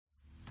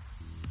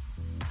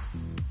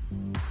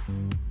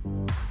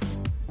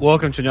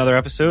Welcome to another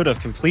episode of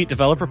Complete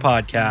Developer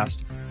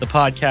Podcast, the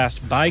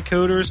podcast by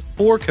coders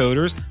for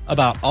coders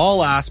about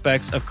all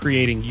aspects of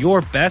creating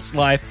your best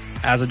life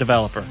as a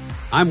developer.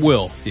 I'm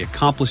Will, the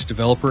accomplished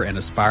developer and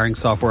aspiring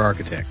software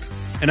architect.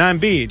 And I'm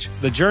Beej,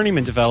 the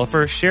journeyman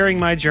developer sharing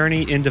my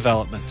journey in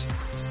development.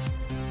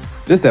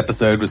 This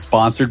episode was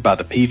sponsored by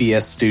the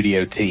PVS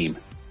Studio team.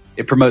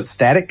 It promotes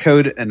static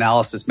code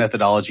analysis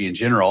methodology in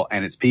general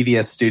and its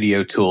PVS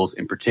Studio tools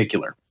in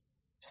particular.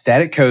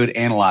 Static code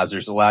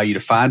analyzers allow you to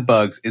find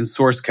bugs in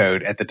source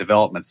code at the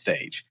development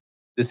stage.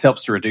 This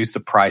helps to reduce the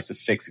price of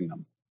fixing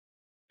them.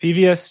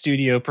 PVS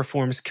Studio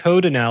performs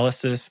code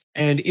analysis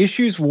and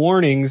issues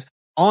warnings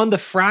on the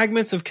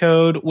fragments of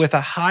code with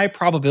a high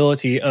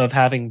probability of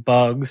having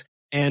bugs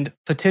and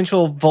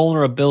potential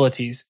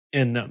vulnerabilities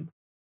in them.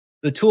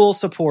 The tool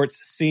supports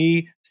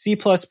C, C++,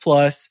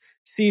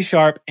 C#,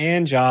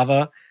 and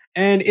Java,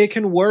 and it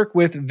can work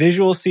with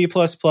Visual C++,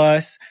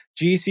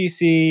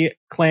 GCC,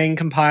 Clang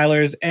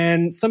compilers,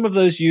 and some of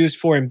those used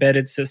for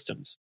embedded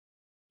systems.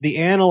 The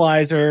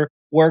analyzer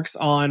works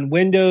on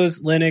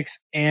Windows, Linux,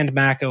 and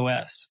Mac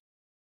OS.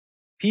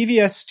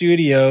 PVS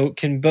Studio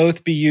can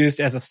both be used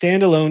as a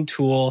standalone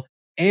tool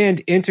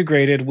and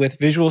integrated with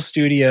Visual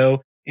Studio,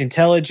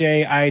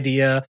 IntelliJ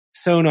IDEA,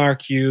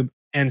 SonarQube,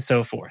 and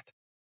so forth.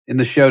 In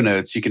the show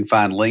notes, you can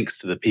find links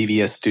to the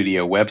PVS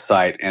Studio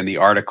website and the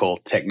article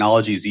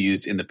Technologies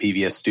Used in the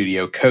PVS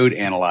Studio Code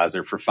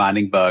Analyzer for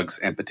Finding Bugs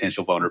and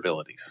Potential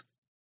Vulnerabilities.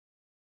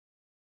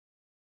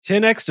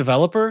 10x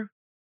developer?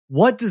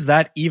 What does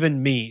that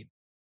even mean?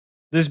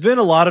 There's been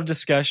a lot of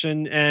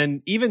discussion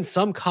and even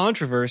some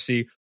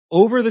controversy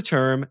over the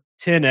term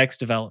 10x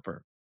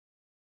developer.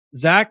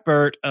 Zach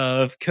Burt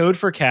of Code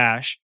for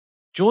Cash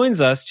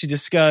joins us to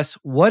discuss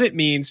what it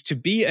means to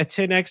be a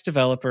 10x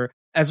developer,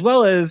 as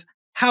well as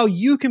how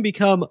you can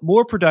become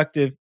more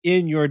productive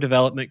in your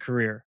development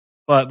career.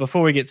 But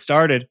before we get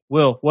started,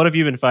 Will, what have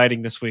you been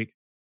fighting this week?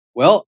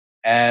 Well,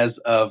 as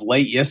of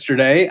late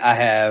yesterday, I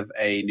have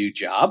a new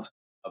job.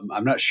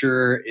 I'm not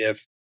sure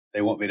if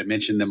they want me to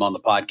mention them on the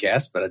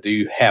podcast, but I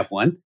do have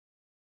one.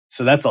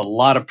 So that's a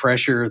lot of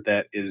pressure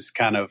that is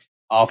kind of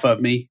off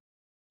of me.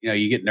 You know,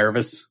 you get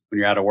nervous when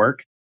you're out of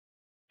work.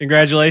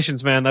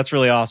 Congratulations, man. That's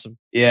really awesome.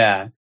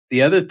 Yeah.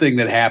 The other thing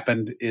that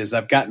happened is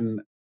I've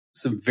gotten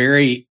some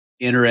very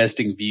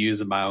interesting views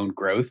of my own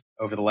growth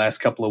over the last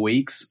couple of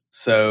weeks.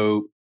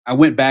 So I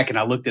went back and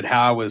I looked at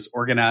how I was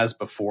organized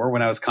before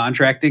when I was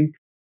contracting,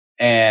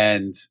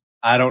 and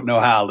I don't know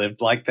how I lived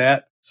like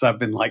that. So I've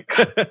been like,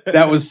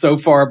 that was so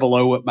far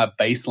below what my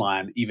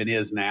baseline even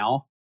is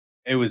now.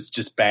 It was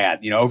just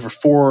bad. You know, over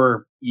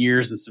 4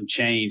 years and some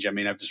change, I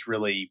mean, I've just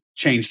really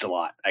changed a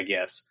lot, I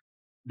guess.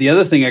 The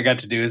other thing I got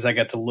to do is I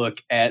got to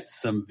look at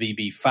some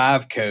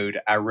VB5 code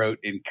I wrote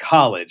in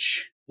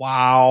college.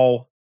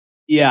 Wow.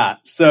 Yeah.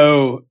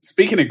 So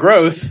speaking of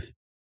growth,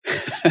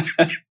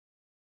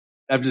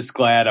 I'm just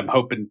glad. I'm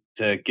hoping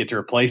to get to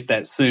replace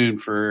that soon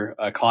for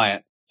a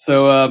client.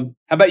 So how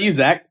about you,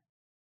 Zach?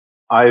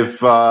 I've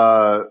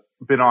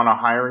been on a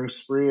hiring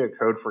spree at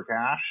Code for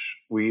Cash.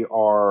 We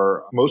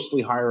are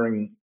mostly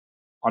hiring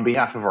on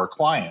behalf of our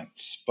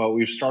clients, but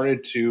we've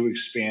started to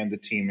expand the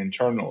team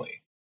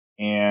internally.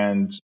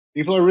 And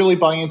people are really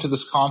buying into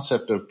this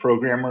concept of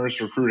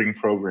programmers recruiting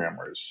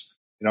programmers.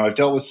 You know, I've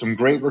dealt with some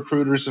great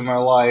recruiters in my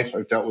life.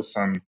 I've dealt with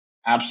some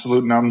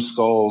absolute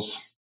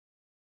numbskulls.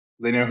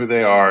 They know who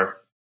they are.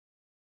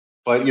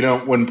 But, you know,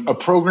 when a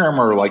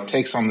programmer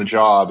takes on the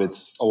job,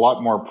 it's a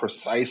lot more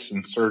precise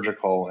and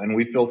surgical. And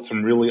we've built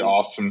some really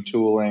awesome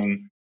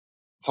tooling.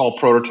 It's all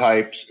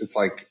prototypes. It's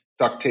like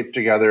duct taped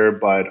together,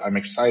 but I'm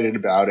excited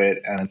about it.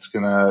 And it's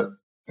going to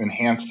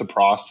enhance the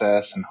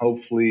process and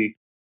hopefully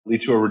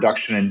lead to a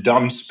reduction in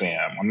dumb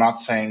spam. I'm not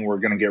saying we're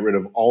going to get rid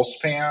of all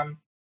spam.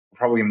 We're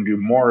probably going to do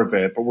more of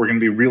it, but we're going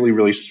to be really,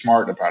 really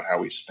smart about how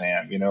we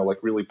spam, you know, like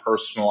really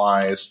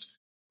personalized,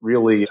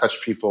 really touch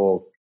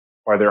people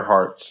by their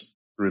hearts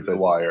through the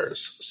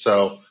wires.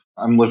 So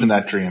I'm living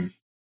that dream.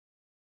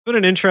 What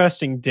an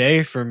interesting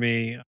day for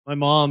me. My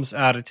mom's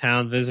out of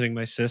town visiting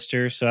my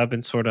sister, so I've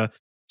been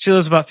she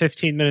lives about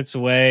 15 minutes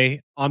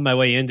away on my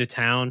way into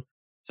town.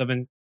 So I've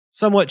been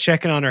somewhat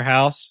checking on her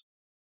house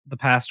the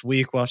past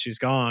week while she's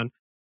gone.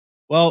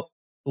 Well,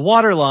 the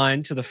water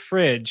line to the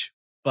fridge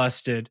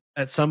busted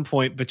at some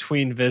point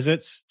between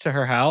visits to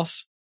her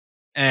house,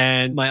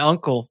 and my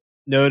uncle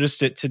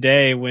noticed it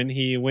today when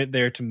he went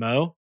there to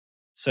mow.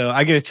 So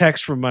I get a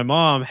text from my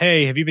mom,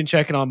 "Hey, have you been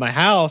checking on my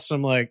house?"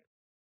 I'm like,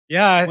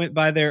 "Yeah, I went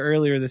by there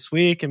earlier this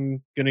week.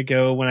 I'm going to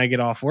go when I get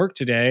off work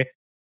today."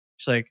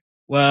 She's like,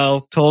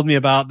 "Well, told me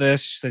about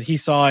this." She said he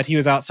saw it. He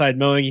was outside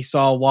mowing. He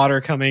saw water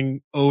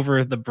coming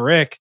over the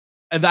brick.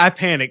 And I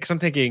panicked because I'm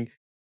thinking,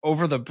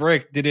 over the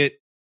brick, did it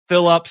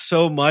fill up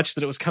so much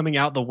that it was coming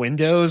out the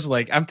windows?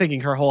 Like, I'm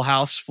thinking her whole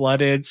house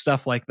flooded,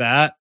 stuff like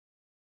that.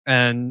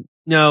 And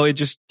no, it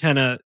just kind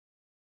of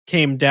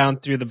came down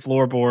through the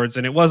floorboards,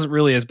 and it wasn't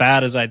really as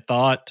bad as I'd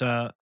thought.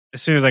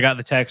 As soon as I got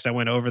the text, I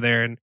went over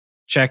there and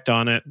checked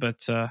on it, but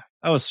that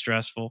was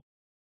stressful.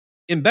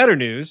 In better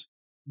news,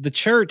 the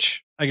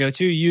church I go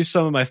to used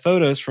some of my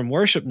photos from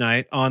worship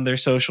night on their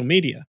social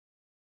media.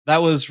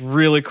 That was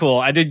really cool.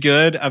 I did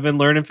good. I've been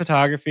learning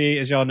photography,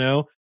 as y'all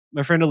know.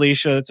 My friend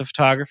Alicia, that's a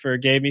photographer,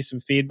 gave me some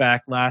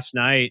feedback last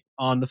night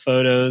on the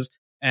photos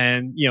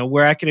and,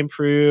 where I can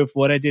improve,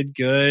 what I did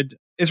good.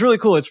 It's really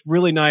cool. It's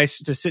really nice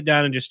to sit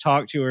down and just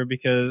talk to her,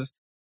 because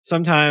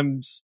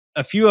sometimes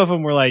a few of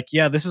them were like,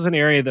 yeah, this is an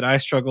area that I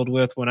struggled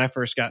with when I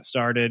first got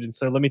started. And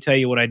so let me tell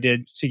you what I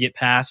did to get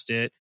past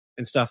it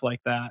and stuff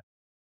like that.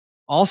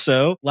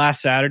 Also,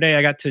 last Saturday,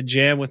 I got to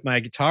jam with my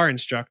guitar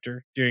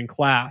instructor during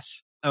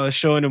class. I was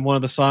showing him one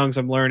of the songs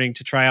I'm learning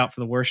to try out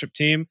for the worship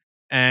team,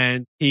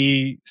 and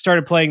he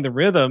started playing the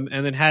rhythm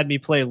and then had me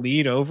play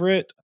lead over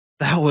it.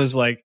 That was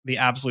like the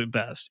absolute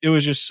best. It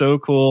was just so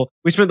cool.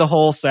 We spent the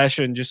whole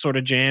session just sort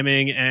of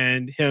jamming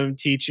and him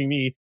teaching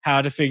me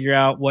how to figure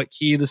out what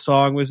key the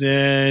song was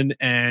in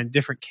and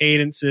different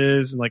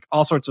cadences and like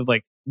all sorts of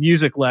like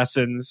music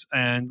lessons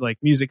and like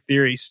music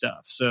theory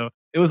stuff. So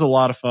it was a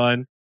lot of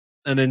fun.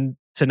 And then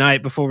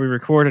tonight, before we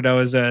recorded, I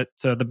was at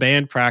the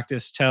band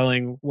practice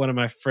telling one of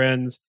my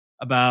friends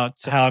about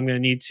how I'm going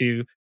to need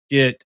to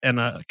get an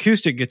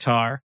acoustic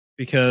guitar,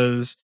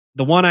 because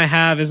the one I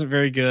have isn't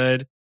very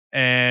good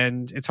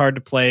and it's hard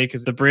to play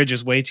because the bridge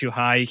is way too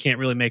high. You can't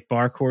really make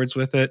bar chords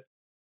with it.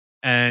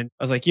 And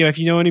I was like, if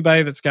you know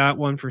anybody that's got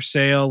one for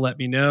sale, let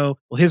me know.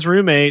 Well, his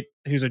roommate,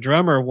 who's a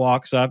drummer,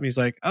 walks up and he's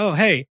like, oh,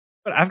 hey,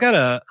 but I've got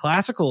a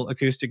classical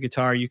acoustic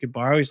guitar you could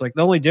borrow. He's like,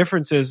 the only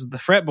difference is the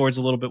fretboard's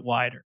a little bit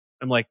wider.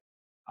 I'm like,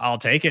 I'll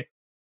take it.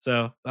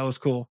 So that was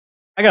cool.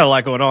 I got a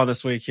lot going on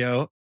this week,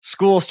 yo.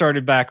 School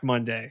started back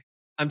Monday.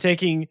 I'm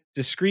taking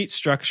discrete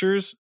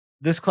structures.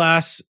 This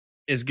class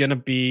is going to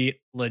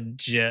be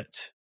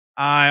legit.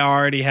 I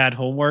already had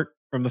homework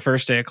from the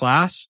first day of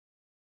class.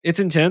 It's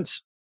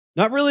intense.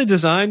 Not really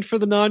designed for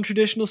the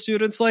non-traditional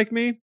students like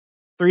me.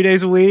 3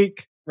 days a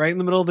week, right in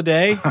the middle of the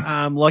day.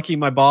 I'm lucky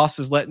my boss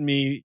is letting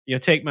me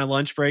take my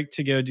lunch break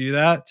to go do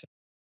that.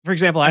 For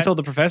example, I told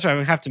the professor I'm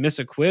going to have to miss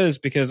a quiz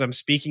because I'm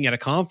speaking at a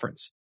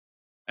conference.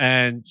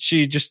 And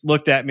she just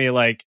looked at me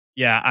like,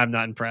 yeah, I'm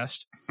not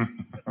impressed.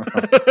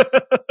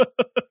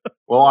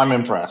 Well, I'm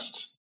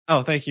impressed.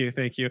 Oh, thank you.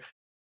 Thank you.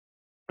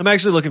 I'm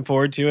actually looking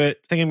forward to it.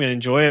 I think I'm going to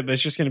enjoy it, but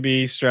it's just going to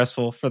be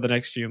stressful for the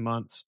next few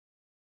months.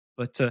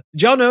 But did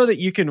y'all know that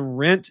you can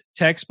rent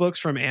textbooks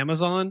from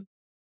Amazon?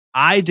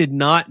 I did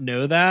not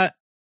know that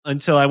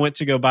until I went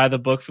to go buy the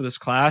book for this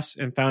class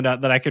and found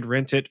out that I could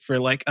rent it for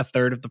like a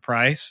third of the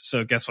price.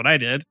 So guess what I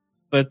did?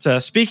 But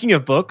speaking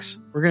of books,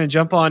 we're going to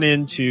jump on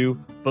into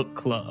book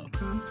club.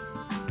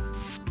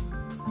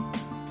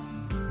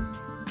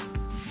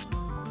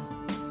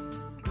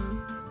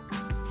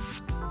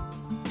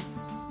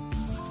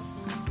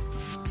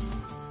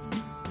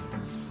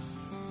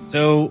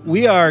 So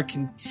we are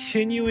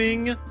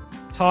continuing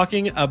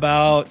talking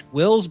about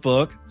Will's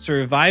book,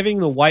 Surviving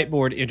the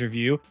Whiteboard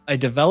Interview, a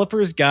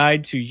developer's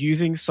guide to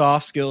using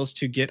soft skills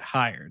to get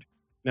hired.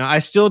 Now, I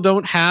still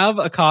don't have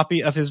a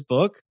copy of his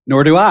book.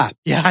 Nor do I.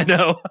 Yeah, I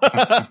know.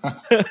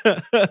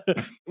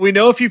 We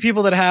know a few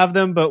people that have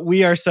them, but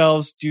we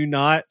ourselves do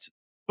not.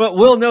 But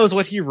Will knows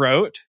what he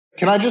wrote.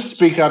 Can I just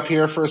speak up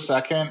here for a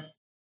second?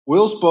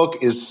 Will's book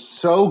is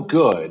so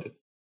good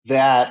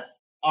that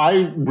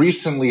I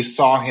recently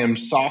saw him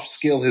soft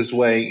skill his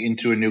way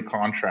into a new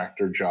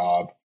contractor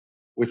job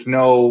with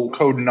no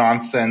code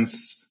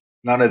nonsense,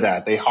 none of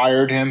that. They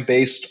hired him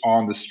based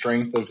on the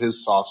strength of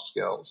his soft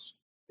skills.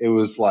 It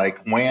was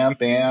like, wham,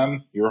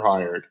 bam, you're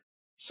hired.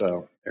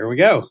 So there we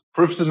go.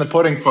 Proof's in the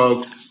pudding,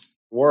 folks.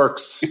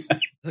 Works. It's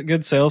a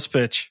good sales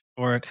pitch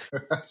for it.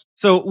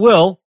 So,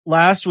 Will,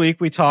 last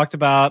week we talked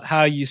about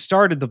how you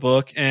started the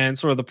book and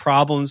sort of the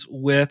problems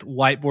with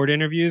whiteboard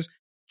interviews.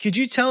 Could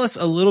you tell us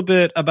a little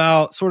bit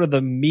about sort of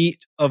the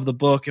meat of the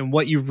book and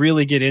what you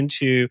really get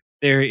into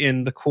there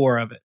in the core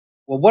of it?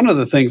 Well, one of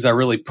the things I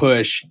really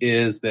push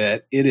is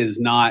that it is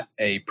not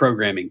a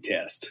programming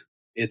test.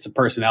 It's a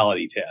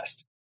personality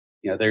test.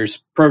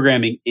 There's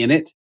programming in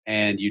it,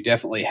 and you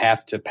definitely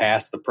have to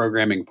pass the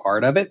programming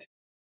part of it.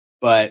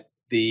 But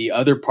the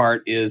other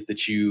part is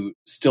that you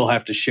still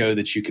have to show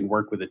that you can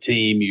work with a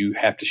team. You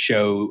have to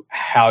show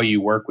how you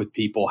work with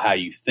people, how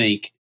you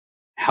think,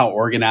 how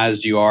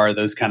organized you are,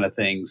 those kind of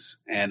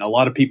things. And a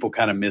lot of people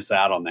kind of miss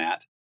out on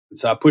that. And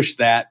so I pushed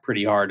that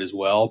pretty hard as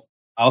well.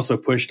 I also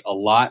pushed a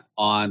lot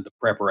on the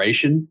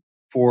preparation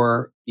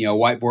for,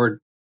 whiteboard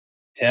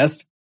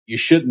test. You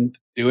shouldn't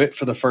do it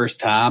for the first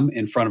time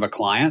in front of a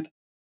client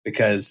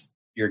because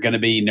you're going to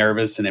be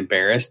nervous and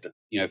embarrassed.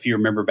 If you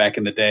remember back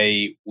in the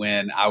day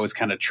when I was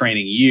kind of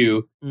training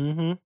you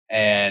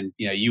and,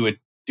 you would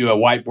do a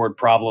whiteboard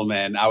problem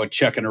and I would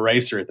chuck an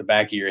eraser at the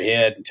back of your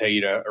head and tell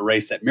you to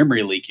erase that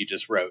memory leak you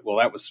just wrote. Well,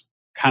 that was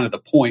kind of the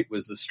point,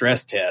 was the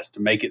stress test,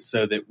 to make it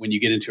so that when you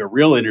get into a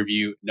real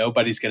interview,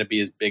 nobody's going to be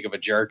as big of a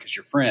jerk as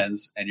your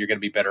friends and you're going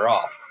to be better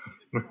off.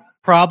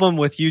 Problem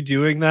with you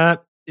doing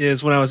that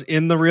is when I was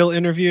in the real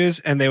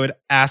interviews and they would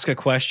ask a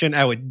question,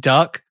 I would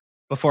duck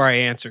before I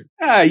answered.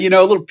 A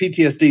little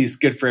PTSD is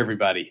good for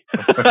everybody.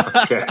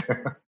 Okay.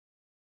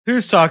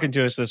 Who's talking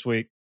to us this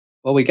week?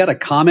 Well, we got a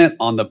comment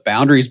on the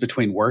boundaries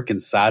between work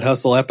and side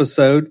hustle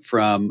episode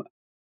from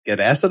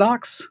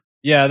Gadacidox.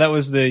 Yeah, that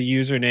was the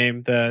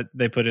username that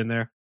they put in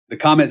there. The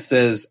comment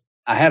says,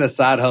 I had a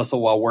side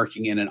hustle while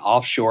working in an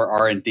offshore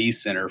R&D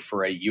center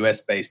for a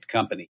US-based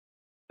company.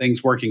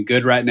 Things working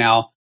good right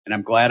now, and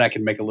I'm glad I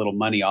can make a little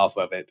money off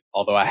of it,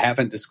 although I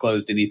haven't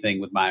disclosed anything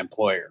with my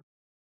employer.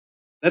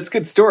 That's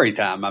good story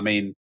time. I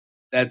mean,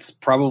 that's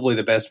probably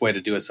the best way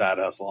to do a side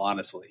hustle,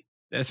 honestly.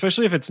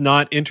 Especially if it's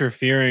not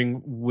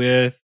interfering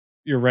with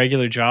your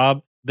regular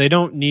job. They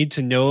don't need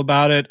to know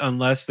about it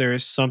unless there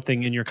is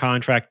something in your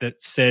contract that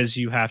says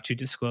you have to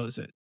disclose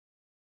it.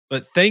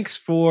 But thanks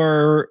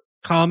for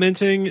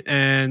commenting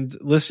and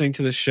listening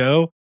to the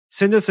show.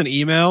 Send us an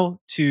email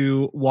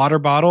to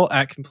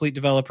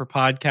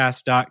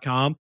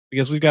waterbottle@completedeveloperpodcast.com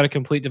because we've got a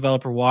Complete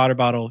Developer water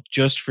bottle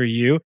just for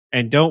you.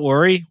 And don't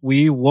worry,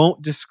 we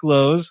won't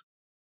disclose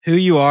who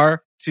you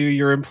are to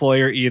your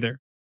employer either.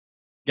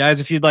 Guys,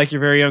 if you'd like your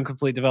very own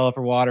Complete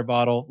Developer water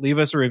bottle, leave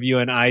us a review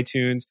on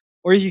iTunes,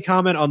 or you can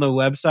comment on the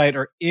website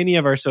or any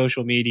of our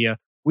social media.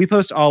 We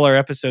post all our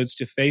episodes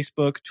to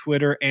Facebook,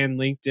 Twitter, and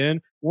LinkedIn.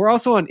 We're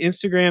also on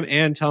Instagram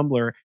and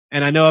Tumblr.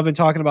 And I know I've been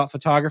talking about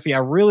photography. I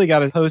really got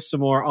to post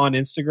some more on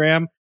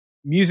Instagram.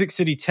 Music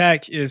City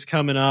Tech is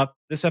coming up.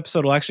 This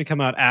episode will actually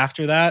come out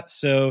after that.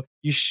 So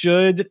you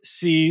should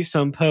see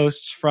some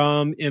posts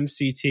from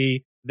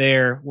MCT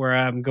there where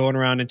I'm going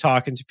around and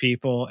talking to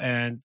people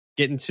and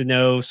getting to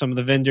know some of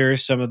the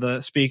vendors, some of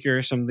the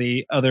speakers, some of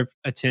the other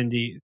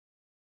attendees.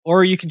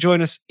 Or you can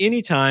join us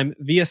anytime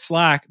via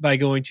Slack by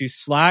going to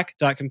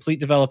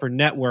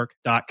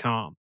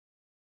slack.completedevelopernetwork.com.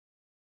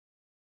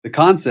 The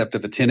concept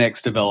of a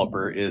 10x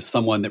developer is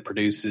someone that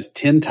produces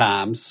 10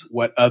 times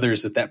what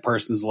others at that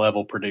person's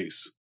level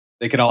produce.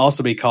 They could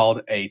also be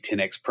called a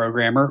 10x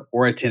programmer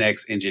or a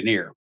 10x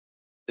engineer.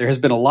 There has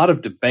been a lot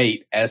of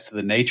debate as to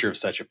the nature of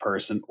such a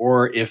person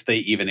or if they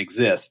even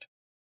exist.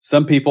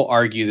 Some people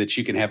argue that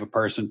you can have a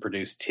person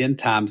produce 10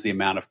 times the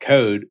amount of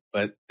code,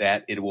 but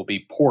that it will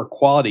be poor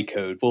quality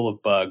code full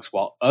of bugs,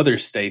 while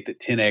others state that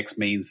 10x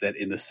means that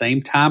in the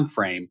same time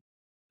frame,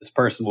 this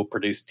person will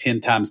produce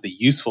 10 times the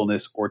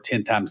usefulness or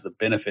 10 times the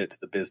benefit to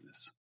the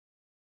business.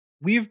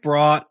 We've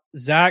brought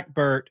Zach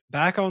Burt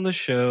back on the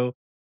show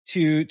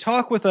to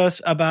talk with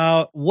us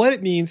about what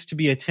it means to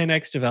be a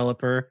 10x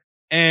developer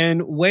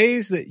and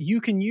ways that you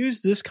can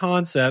use this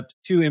concept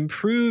to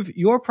improve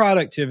your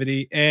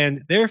productivity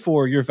and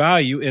therefore your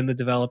value in the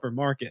developer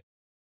market.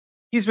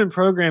 He's been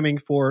programming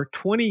for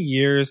 20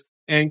 years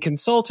and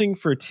consulting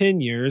for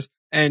 10 years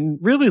and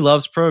really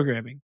loves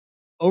programming.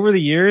 Over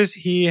the years,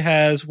 he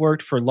has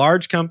worked for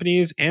large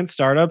companies and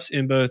startups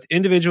in both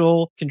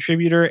individual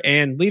contributor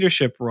and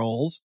leadership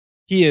roles.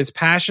 He is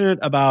passionate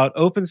about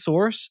open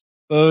source,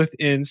 both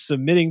in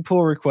submitting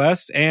pull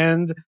requests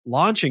and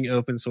launching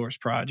open source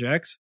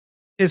projects.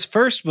 His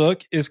first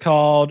book is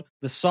called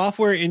The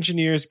Software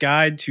Engineer's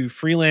Guide to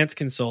Freelance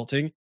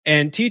Consulting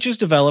and teaches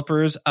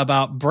developers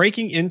about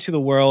breaking into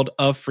the world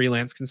of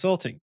freelance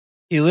consulting.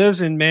 He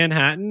lives in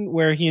Manhattan,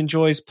 where he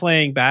enjoys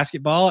playing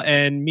basketball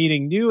and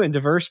meeting new and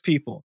diverse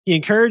people. He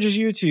encourages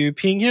you to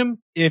ping him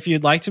if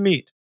you'd like to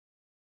meet.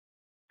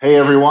 Hey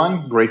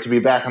everyone, great to be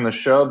back on the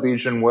show.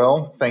 Bijan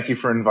Will, thank you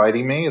for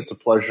inviting me. It's a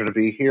pleasure to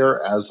be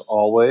here as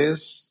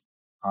always.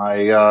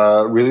 I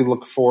really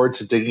look forward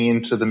to digging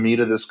into the meat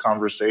of this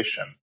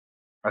conversation.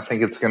 I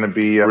think it's going to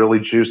be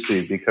really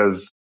juicy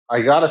because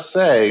I got to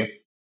say,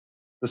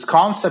 this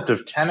concept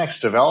of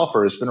 10x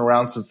developer has been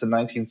around since the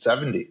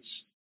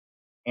 1970s.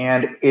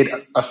 And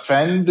it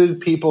offended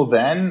people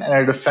then, and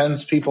it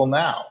offends people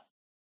now.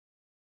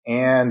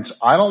 And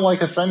I don't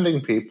like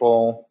offending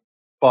people,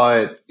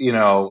 but,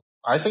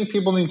 I think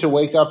people need to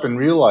wake up and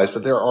realize that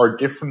there are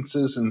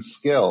differences in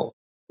skill,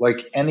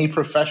 like any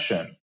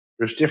profession.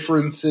 There's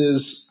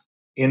differences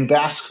in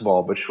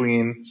basketball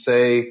between,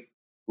 say,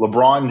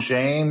 LeBron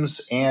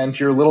James and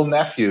your little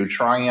nephew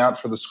trying out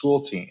for the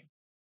school team.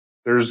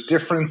 There's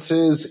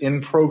differences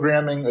in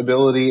programming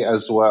ability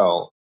as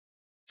well.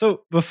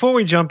 So before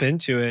we jump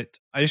into it,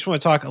 I just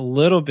want to talk a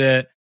little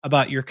bit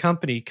about your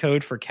company,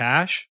 Code for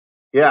Cash.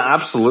 Yeah,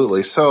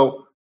 absolutely.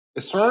 So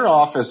it started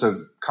off as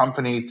a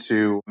company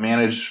to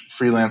manage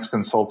freelance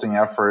consulting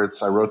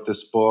efforts. I wrote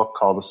this book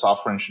called The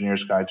Software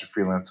Engineer's Guide to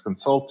Freelance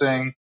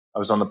Consulting. I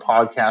was on the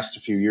podcast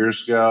a few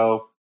years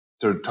ago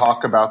to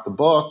talk about the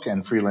book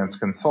and freelance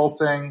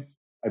consulting.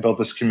 I built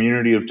this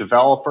community of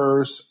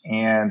developers,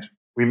 and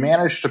we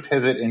managed to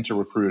pivot into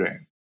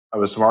recruiting. I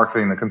was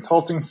marketing the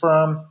consulting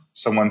firm.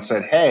 Someone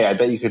said, hey, I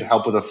bet you could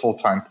help with a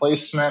full-time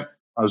placement.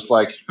 I was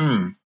like,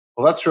 well,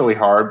 that's really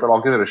hard, but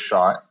I'll give it a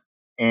shot.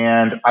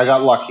 And I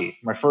got lucky.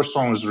 My first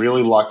one was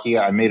really lucky.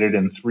 I made it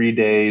in 3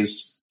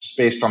 days just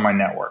based on my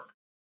network.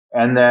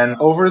 And then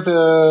over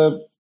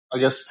the,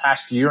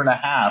 past year and a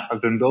half,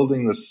 I've been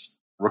building this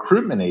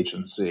recruitment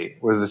agency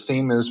where the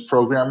theme is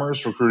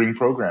programmers recruiting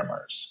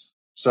programmers.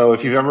 So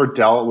if you've ever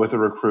dealt with a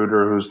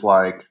recruiter who's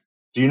like,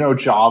 do you know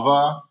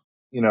Java?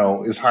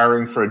 Is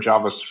hiring for a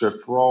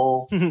JavaScript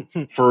role.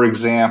 For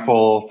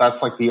example,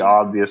 that's like the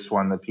obvious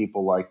one that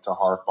people like to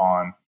harp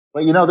on.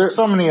 But, there's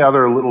so many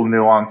other little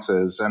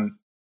nuances. And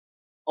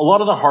a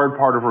lot of the hard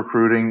part of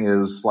recruiting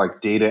is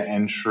like data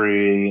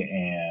entry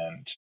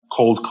and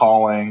cold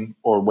calling,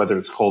 or whether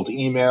it's cold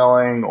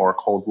emailing or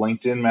cold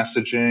LinkedIn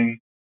messaging.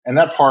 And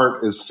that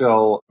part is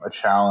still a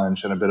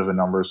challenge and a bit of a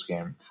numbers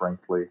game,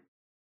 frankly.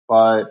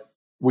 But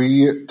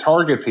we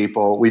target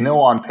people, we know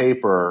on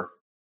paper,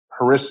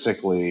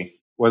 heuristically,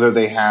 whether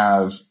they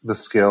have the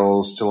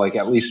skills to like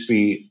at least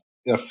be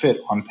a fit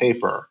on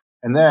paper.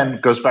 And then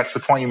it goes back to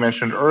the point you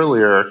mentioned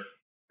earlier.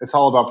 It's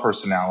all about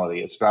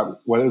personality. It's about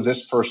whether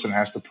this person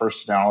has the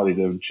personality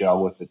to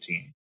gel with the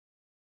team.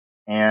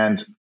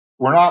 And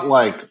we're not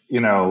like,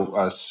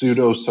 a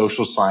pseudo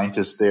social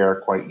scientist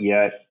there quite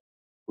yet.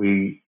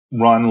 We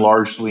run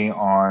largely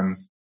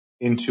on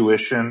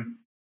intuition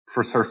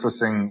for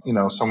surfacing,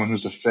 someone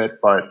who's a fit.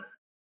 But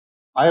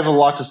I have a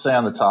lot to say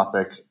on the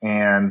topic,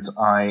 and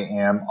I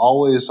am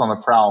always on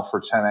the prowl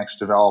for 10x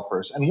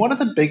developers. And one of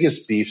the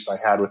biggest beefs I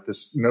had with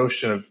this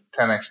notion of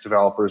 10x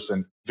developers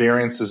and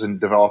variances in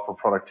developer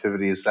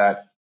productivity is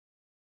that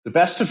the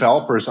best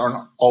developers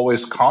aren't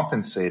always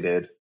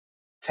compensated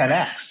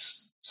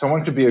 10x.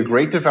 Someone could be a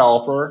great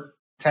developer,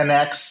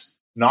 10x,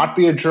 not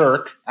be a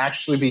jerk,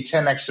 actually be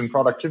 10x in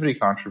productivity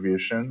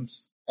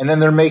contributions, and then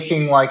they're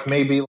making like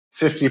maybe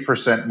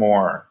 50%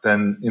 more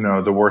than,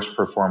 the worst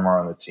performer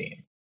on the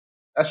team.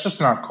 That's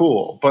just not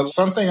cool. But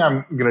something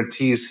I'm going to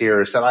tease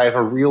here is that I have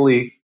a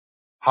really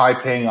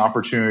high-paying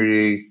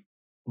opportunity,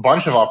 a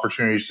bunch of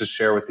opportunities to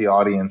share with the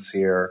audience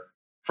here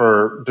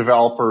for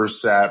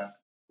developers that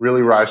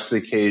really rise to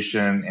the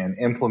occasion and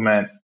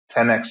implement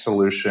 10x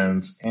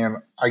solutions. And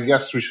I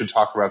guess we should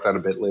talk about that a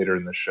bit later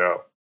in the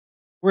show.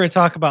 We're going to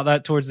talk about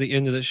that towards the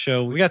end of the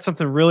show. We got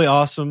something really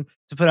awesome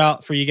to put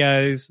out for you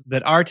guys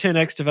that are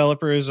 10x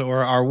developers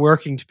or are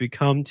working to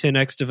become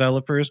 10x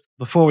developers.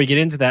 Before we get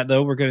into that,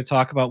 though, we're going to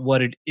talk about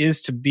what it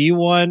is to be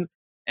one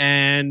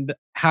and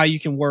how you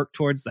can work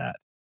towards that.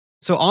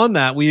 So on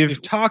that,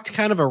 we've talked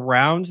kind of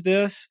around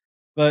this,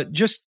 but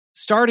just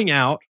starting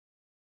out,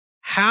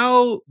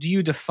 how do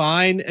you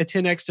define a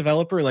 10x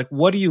developer? Like,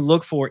 what do you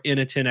look for in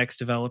a 10x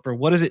developer?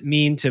 What does it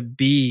mean to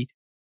be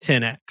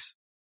 10x?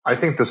 I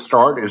think the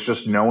start is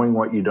just knowing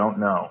what you don't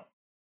know.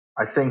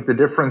 I think the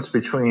difference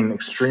between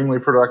extremely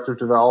productive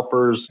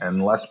developers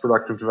and less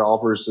productive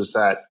developers is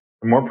that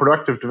the more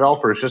productive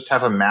developers just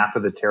have a map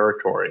of the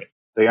territory.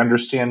 They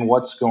understand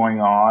what's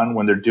going on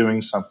when they're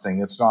doing something.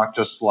 It's not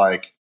just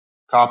like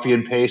copy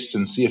and paste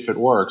and see if it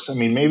works. I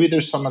mean, maybe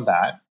there's some of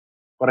that,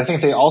 but I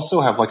think they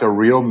also have like a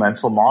real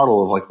mental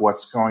model of like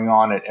what's going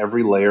on at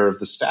every layer of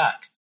the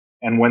stack.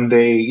 And when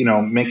they,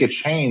 make a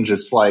change,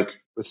 it's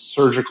like with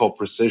surgical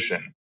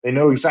precision. They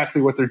know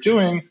exactly what they're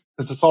doing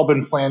because it's all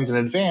been planned in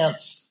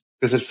advance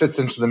because it fits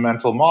into the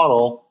mental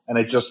model and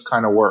it just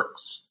kind of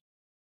works.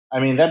 I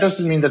mean, that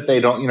doesn't mean that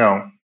they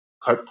don't,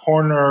 cut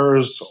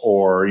corners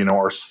or,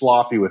 are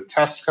sloppy with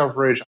test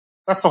coverage.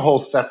 That's a whole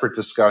separate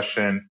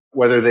discussion,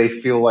 whether they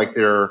feel like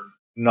their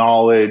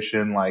knowledge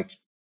and like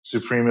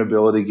supreme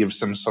ability gives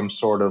them some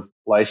sort of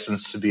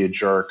license to be a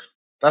jerk.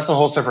 That's a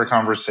whole separate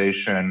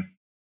conversation.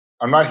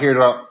 I'm not here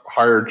to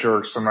hire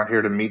jerks. I'm not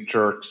here to meet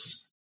jerks.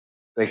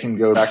 They can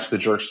go back to the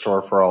jerk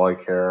store for all I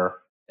care.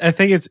 I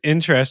think it's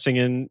interesting.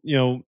 And,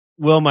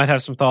 Will might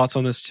have some thoughts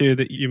on this too,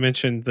 that you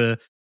mentioned the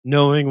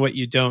knowing what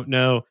you don't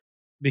know,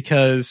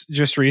 because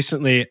just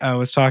recently I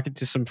was talking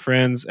to some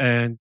friends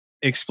and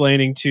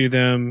explaining to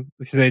them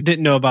because they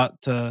didn't know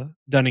about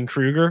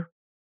Dunning-Kruger.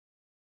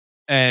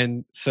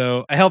 And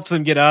so I helped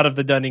them get out of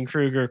the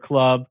Dunning-Kruger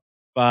club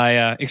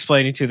by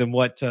explaining to them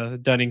what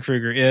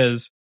Dunning-Kruger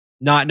is.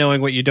 Not knowing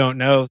what you don't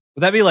know.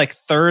 Would that be like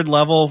third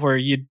level where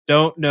you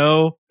don't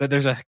know that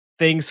there's a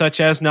thing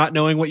such as not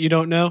knowing what you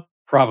don't know?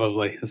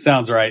 Probably. It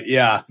sounds right.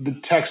 Yeah. The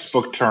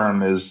textbook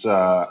term is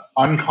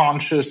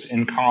unconscious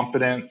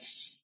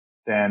incompetence.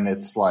 Then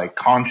it's like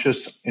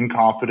conscious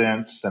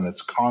incompetence. Then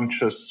it's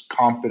conscious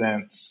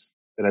competence.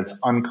 Then it's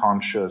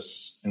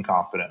unconscious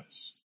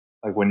incompetence.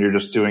 Like when you're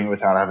just doing it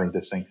without having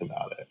to think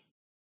about it.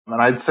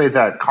 And I'd say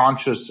that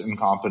conscious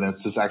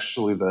incompetence is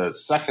actually the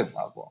second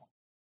level.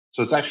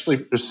 So it's actually,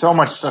 there's so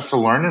much stuff to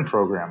learn in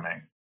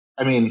programming.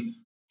 I mean,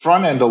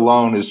 front end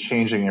alone is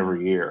changing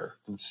every year.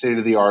 The state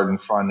of the art in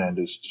front end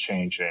is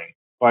changing.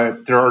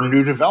 But there are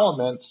new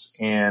developments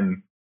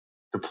in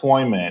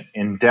deployment,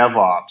 in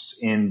DevOps,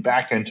 in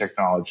back-end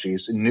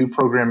technologies, in new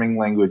programming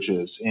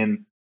languages,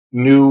 in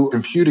new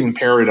computing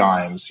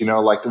paradigms,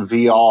 like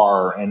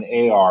VR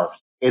and AR.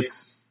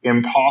 It's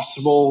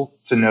impossible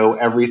to know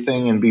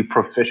everything and be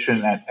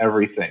proficient at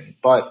everything.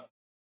 But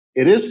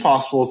it is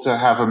possible to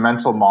have a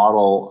mental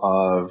model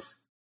of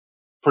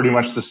pretty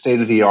much the state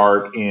of the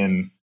art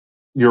in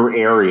your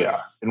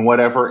area, in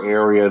whatever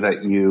area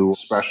that you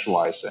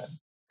specialize in.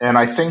 And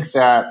I think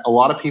that a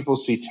lot of people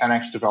see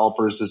 10x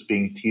developers as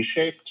being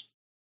T-shaped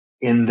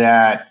in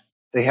that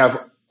they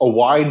have a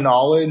wide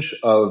knowledge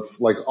of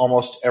like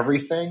almost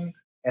everything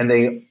and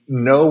they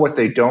know what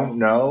they don't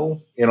know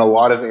in a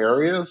lot of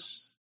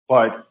areas,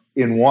 but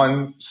in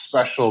one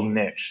special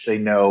niche, they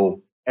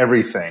know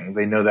everything.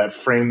 They know that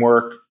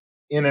framework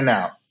in and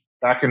out,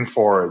 back and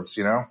forwards,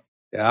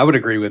 Yeah, I would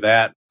agree with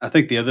that. I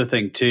think the other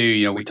thing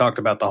too, we talked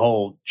about the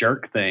whole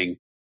jerk thing.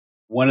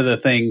 One of the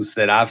things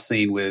that I've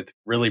seen with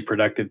really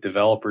productive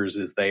developers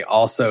is they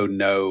also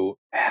know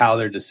how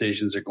their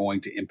decisions are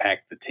going to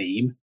impact the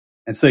team.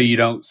 And so you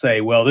don't say,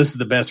 well, this is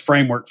the best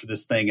framework for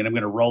this thing, and I'm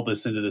going to roll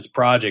this into this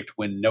project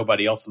when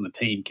nobody else on the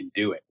team can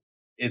do it.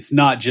 It's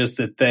not just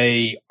that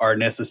they are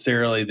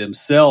necessarily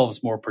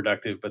themselves more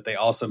productive, but they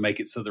also make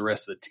it so the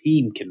rest of the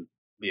team can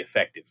be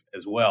effective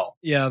as well.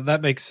 Yeah,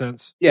 that makes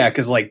sense. Yeah,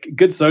 because like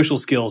good social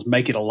skills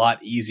make it a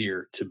lot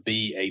easier to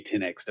be a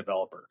 10x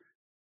developer.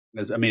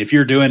 Because, I mean, if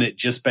you're doing it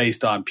just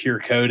based on pure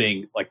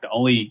coding, like the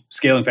only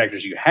scaling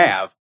factors you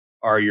have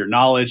are your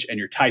knowledge and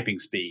your typing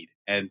speed.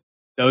 And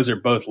those are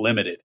both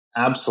limited.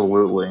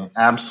 Absolutely.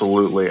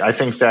 Absolutely. I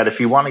think that if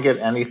you want to get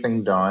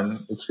anything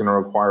done, it's going to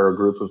require a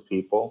group of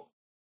people.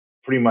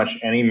 Pretty much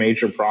any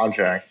major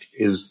project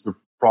is the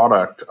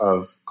product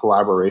of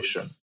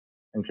collaboration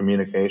and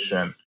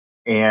communication.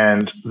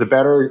 And the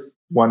better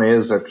one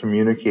is at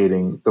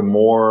communicating, the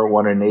more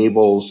one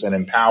enables and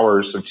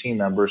empowers the team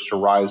members to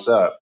rise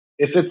up.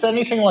 If it's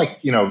anything like,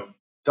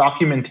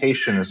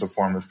 documentation is a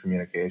form of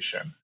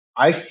communication.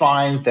 I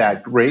find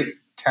that great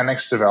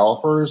 10x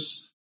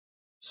developers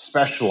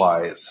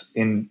specialize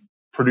in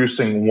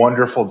producing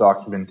wonderful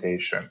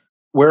documentation,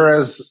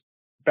 whereas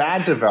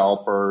bad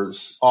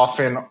developers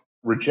often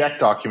reject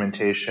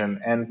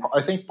documentation. And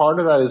I think part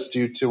of that is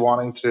due to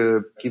wanting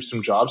to keep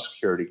some job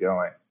security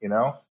going,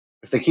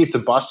 If they keep the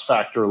bust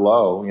factor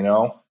low,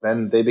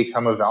 then they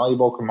become a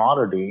valuable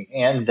commodity,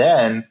 and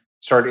then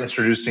start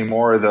introducing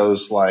more of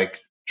those like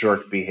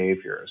jerk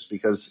behaviors,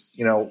 because,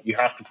 you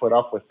have to put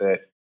up with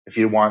it if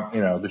you want,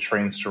 the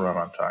trains to run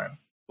on time.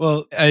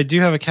 Well, I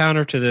do have a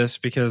counter to this,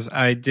 because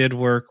I did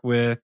work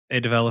with a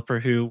developer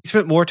who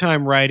spent more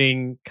time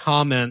writing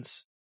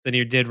comments than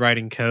he did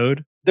writing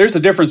code. There's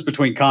a difference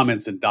between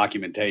comments and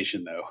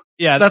documentation, though.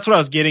 Yeah, that's what I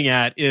was getting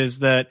at, is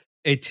that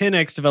a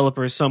 10x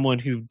developer is someone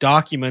who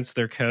documents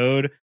their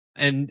code.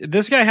 And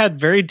this guy had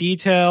very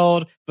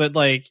detailed, but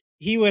like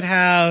he would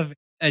have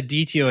a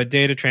DTO, a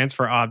data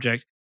transfer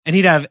object, and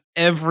he'd have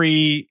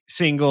every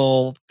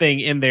single thing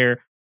in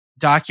there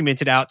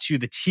documented out to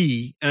the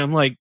T. And I'm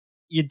like,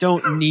 you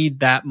don't need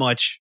that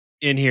much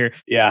in here.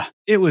 Yeah.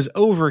 It was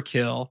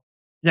overkill.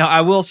 Now,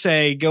 I will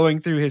say, going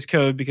through his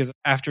code, because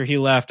after he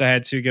left, I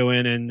had to go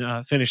in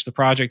and finish the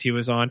project he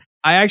was on.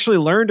 I actually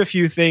learned a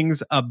few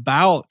things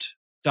about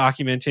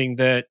documenting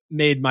that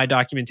made my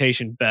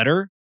documentation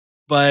better,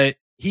 but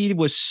he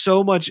was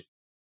so much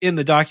in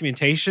the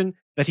documentation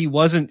that he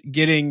wasn't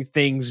getting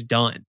things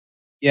done.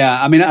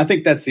 Yeah, I mean, I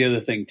think that's the other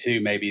thing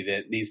too, maybe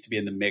that needs to be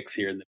in the mix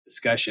here in the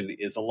discussion,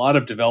 is a lot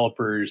of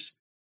developers,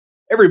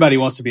 everybody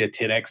wants to be a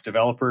 10x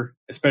developer,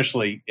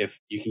 especially if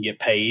you can get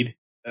paid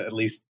at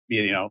least,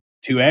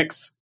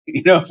 2x,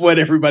 of what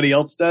everybody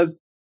else does.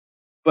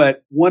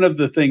 But one of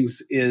the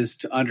things is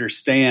to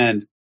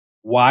understand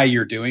why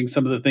you're doing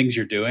some of the things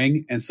you're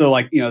doing. And so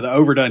like, the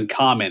overdone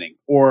commenting,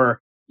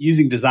 or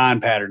using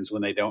design patterns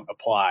when they don't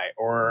apply,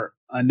 or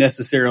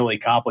unnecessarily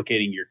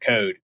complicating your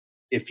code.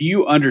 If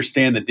you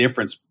understand the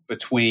difference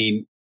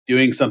between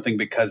doing something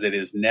because it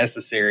is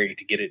necessary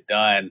to get it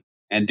done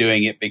and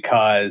doing it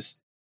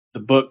because the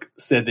book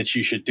said that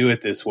you should do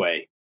it this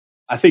way,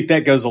 I think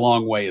that goes a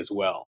long way as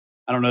well.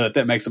 I don't know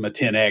that makes them a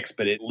 10x,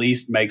 but at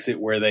least makes it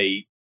where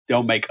they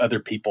don't make other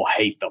people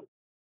hate them.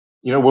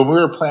 When we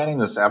were planning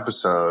this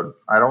episode,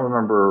 I don't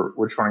remember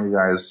which one of you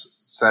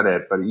guys said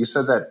it, but you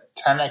said that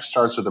 10x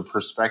starts with a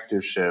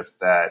perspective shift,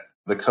 that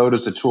the code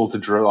is a tool to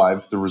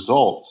drive the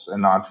results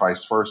and not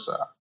vice versa.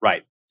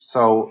 Right.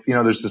 So,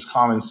 there's this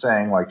common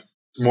saying, like,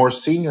 the more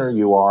senior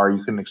you are,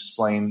 you can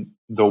explain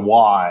the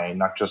why,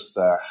 not just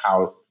the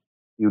how.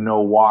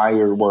 Why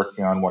you're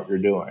working on what you're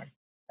doing.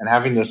 And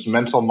having this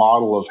mental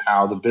model of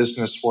how the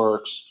business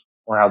works,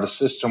 or how the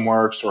system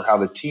works, or how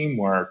the team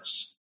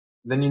works,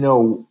 then you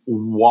know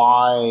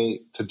why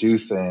to do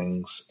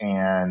things.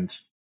 And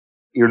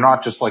you're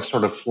not just like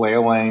sort of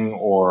flailing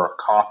or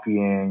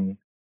copying,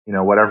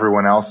 what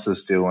everyone else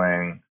is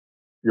doing.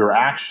 Your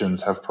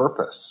actions have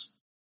purpose.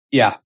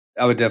 Yeah,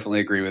 I would definitely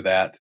agree with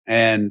that.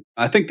 And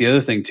I think the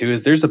other thing too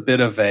is there's a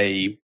bit of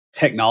a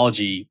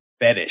technology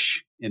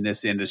fetish in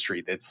this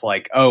industry that's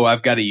like, oh,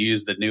 I've got to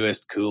use the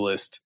newest,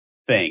 coolest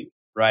thing,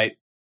 right?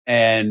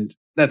 And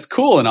that's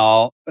cool and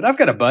all, but I've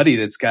got a buddy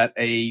that's got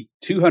a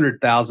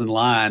 200,000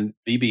 line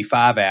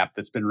VB5 app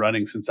that's been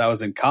running since I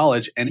was in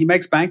college, and he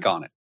makes bank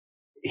on it.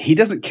 He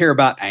doesn't care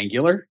about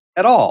Angular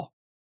at all.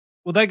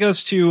 Well, that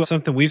goes to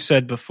something we've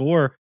said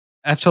before.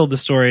 I've told the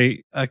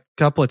story a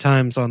couple of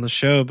times on the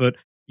show, but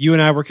you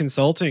and I were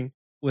consulting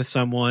with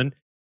someone,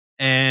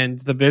 and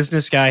the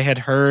business guy had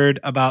heard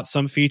about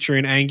some feature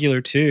in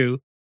Angular 2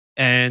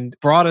 and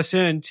brought us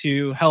in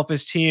to help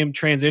his team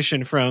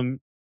transition from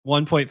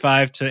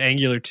 1.5 to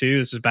Angular 2.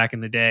 This was back in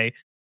the day.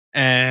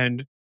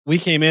 And we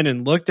came in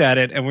and looked at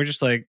it, and we're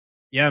just like,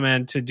 yeah,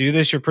 man, to do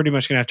this, you're pretty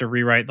much going to have to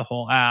rewrite the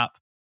whole app.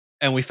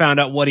 And we found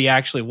out what he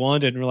actually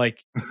wanted. And we're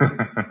like,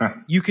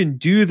 you can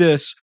do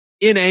this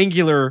in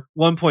Angular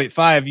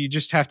 1.5. You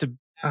just have to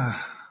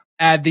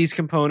add these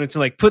components and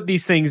like put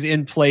these things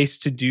in place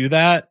to do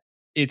that.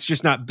 It's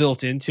just not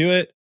built into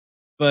it.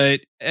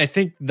 But I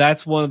think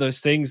that's one of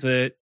those things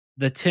that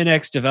the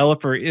 10X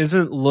developer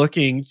isn't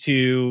looking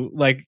to,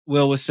 like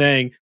Will was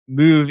saying,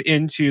 move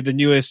into the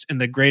newest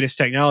and the greatest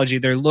technology.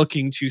 They're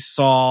looking to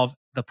solve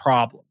the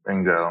problem.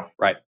 Bingo.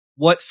 Right.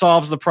 What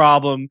solves the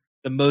problem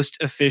the most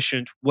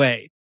efficient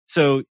way?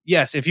 So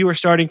yes, if you were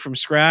starting from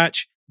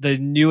scratch, the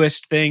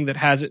newest thing that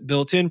has it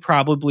built in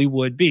probably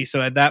would be.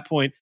 So at that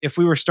point, if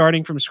we were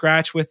starting from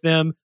scratch with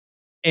them,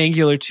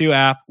 Angular 2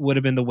 app would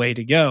have been the way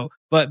to go.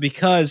 But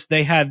because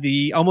they had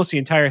almost the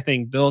entire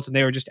thing built and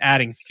they were just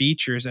adding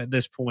features at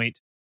this point,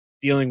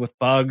 dealing with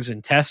bugs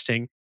and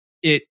testing,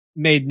 it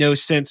made no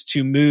sense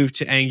to move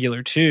to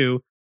Angular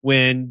 2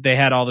 when they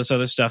had all this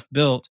other stuff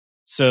built.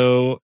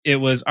 So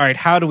it was, all right,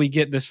 how do we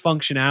get this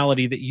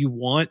functionality that you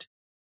want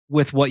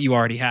with what you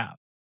already have?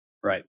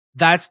 Right.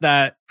 That's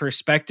that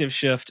perspective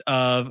shift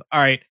of, all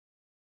right,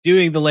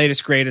 doing the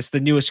latest, greatest, the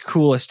newest,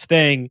 coolest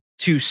thing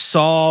to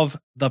solve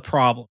the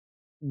problem.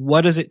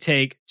 What does it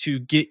take to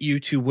get you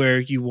to where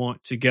you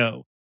want to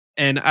go?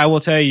 And I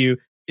will tell you,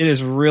 it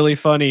is really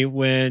funny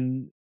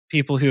when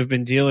people who have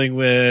been dealing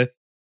with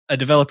a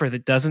developer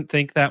that doesn't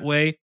think that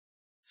way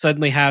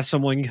suddenly have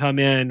someone come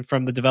in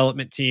from the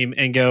development team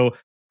and go,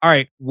 all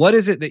right, what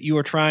is it that you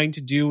are trying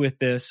to do with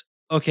this?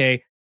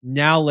 Okay,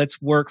 now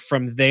let's work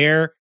from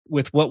there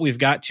with what we've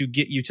got to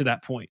get you to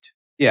that point.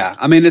 Yeah.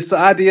 I mean, it's the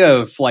idea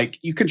of like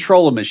you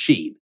control a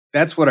machine.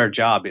 That's what our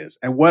job is.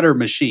 And what are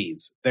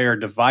machines? They are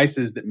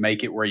devices that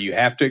make it where you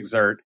have to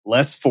exert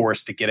less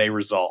force to get a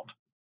result.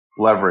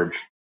 Leverage.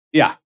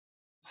 Yeah.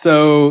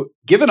 So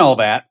given all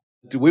that,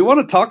 do we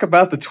want to talk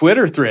about the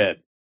Twitter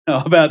thread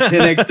about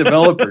 10X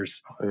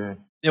developers?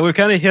 Yeah, we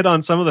kind of hit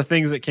on some of the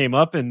things that came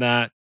up in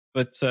that,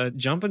 but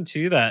jumping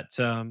to that,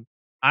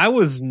 I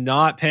was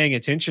not paying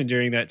attention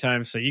during that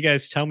time. So you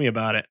guys tell me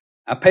about it.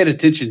 I paid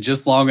attention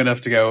just long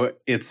enough to go,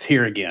 it's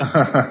here again.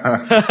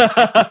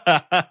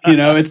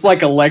 It's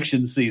like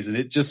election season.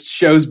 It just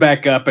shows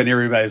back up and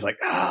everybody's like,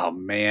 oh,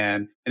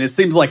 man. And it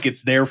seems like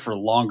it's there for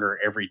longer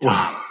every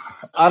time.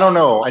 I don't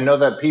know. I know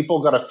that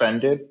people got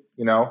offended.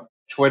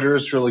 Twitter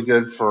is really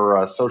good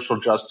for social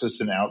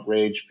justice and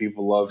outrage.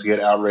 People love to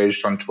get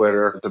outraged on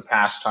Twitter. It's a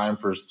pastime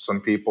for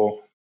some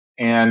people.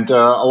 And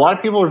a lot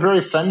of people are very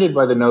offended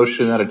by the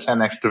notion that a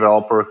 10X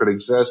developer could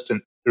exist.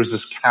 And there's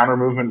this counter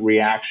movement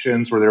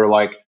reactions where they're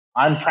like,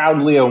 I'm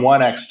proudly a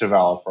 1X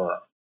developer.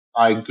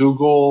 I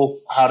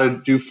Google how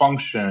to do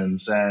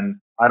functions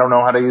and I don't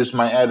know how to use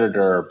my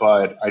editor,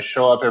 but I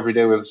show up every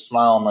day with a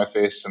smile on my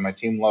face and my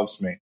team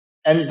loves me.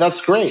 And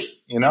that's great.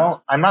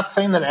 I'm not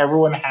saying that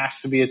everyone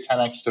has to be a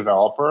 10X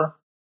developer,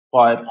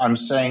 but I'm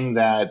saying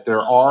that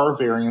there are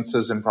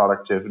variances in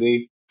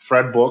productivity.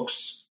 Fred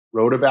Brooks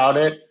wrote about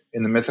it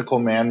in the Mythical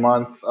Man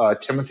Month.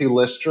 Timothy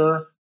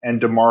Lister and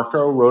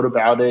DeMarco wrote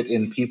about it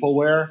in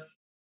Peopleware.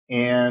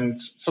 And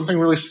something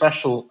really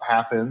special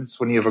happens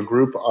when you have a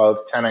group of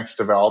 10X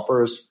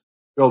developers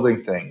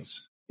building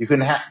things. You can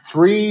have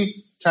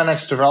 3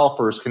 10X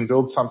developers can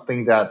build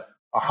something that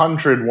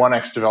 100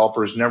 1X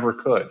developers never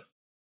could.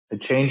 It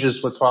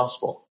changes what's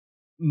possible.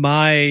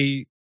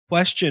 My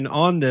question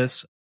on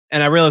this,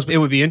 and I realized it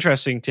would be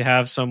interesting to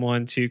have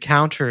someone to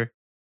counter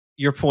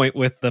your point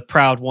with the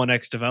proud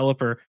 1X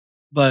developer,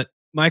 but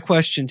my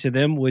question to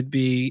them would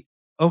be,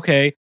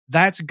 okay,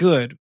 that's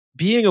good.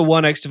 Being a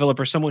 1X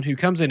developer, someone who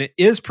comes in, it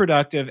is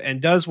productive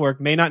and does work,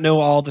 may not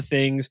know all the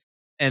things,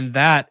 and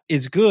that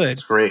is good.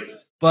 It's great.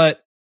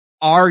 But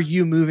are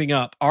you moving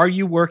up? Are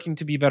you working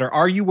to be better?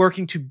 Are you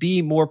working to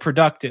be more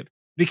productive?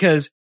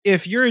 Because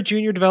if you're a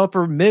junior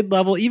developer,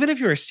 mid-level, even if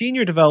you're a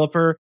senior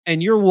developer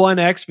and you're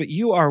 1X, but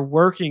you are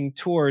working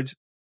towards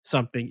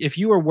something, if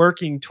you are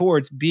working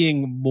towards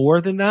being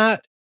more than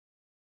that,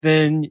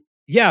 then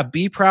yeah,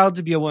 be proud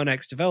to be a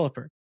 1X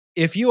developer.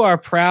 If you are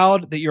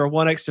proud that you're a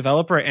 1X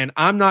developer and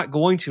I'm not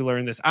going to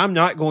learn this, I'm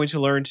not going to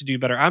learn to do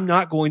better, I'm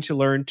not going to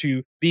learn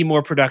to be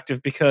more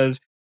productive because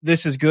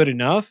this is good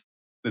enough,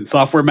 then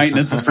software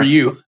maintenance is for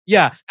you.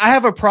 Yeah, I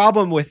have a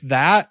problem with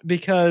that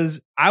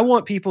because I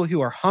want people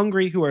who are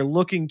hungry, who are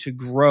looking to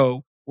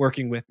grow,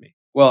 working with me.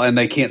 Well, and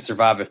they can't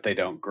survive if they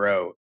don't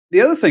grow.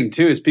 The other thing,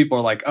 too, is people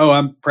are like, oh,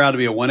 I'm proud to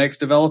be a 1X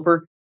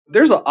developer.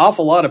 There's an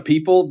awful lot of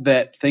people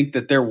that think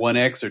that they're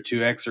 1X or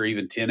 2X or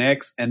even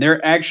 10X, and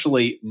they're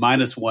actually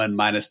 -1,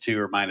 -2,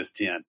 or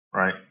 -10.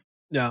 Right.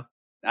 Yeah.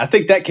 I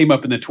think that came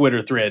up in the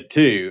Twitter thread,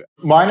 too.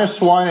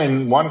 -1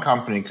 in one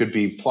company could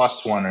be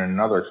 +1 in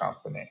another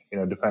company,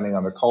 depending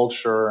on the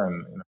culture.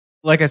 And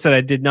like I said,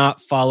 I did not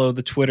follow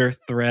the Twitter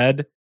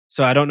thread,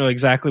 so I don't know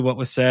exactly what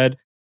was said.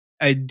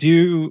 I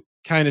do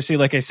kind of see,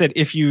 like I said,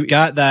 if you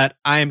got that,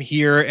 I am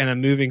here and I'm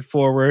moving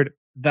forward,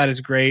 that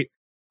is great.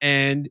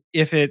 And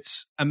if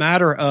it's a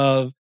matter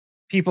of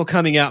people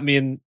coming at me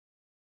and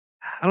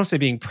I don't say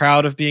being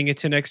proud of being a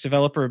 10X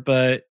developer,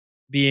 but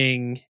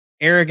being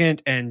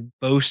arrogant and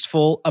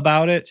boastful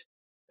about it,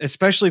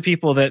 especially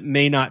people that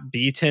may not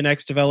be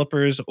 10X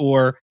developers,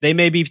 or they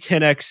may be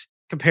 10X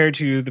compared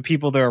to the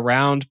people they're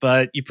around,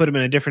 but you put them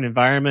in a different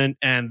environment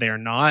and they're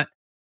not.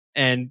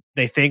 and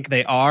they think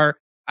they are,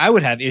 I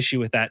would have issue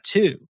with that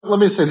too. Let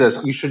me say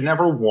this. You should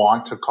never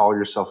want to call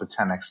yourself a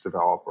 10X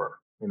developer.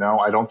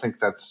 I don't think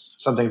that's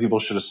something people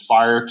should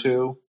aspire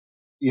to.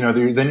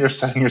 Then you're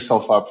setting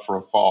yourself up for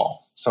a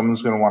fall.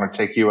 Someone's going to want to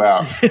take you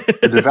out.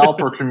 The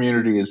developer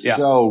community is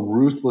so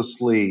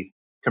ruthlessly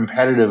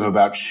competitive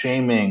about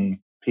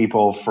shaming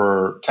people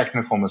for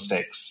technical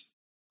mistakes.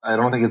 I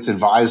don't think it's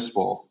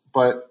advisable.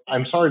 But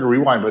I'm sorry to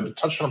rewind, but to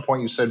touch on a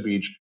point you said,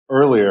 Beach,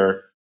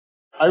 earlier,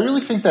 I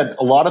really think that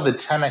a lot of the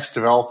 10X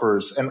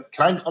developers, and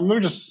I'm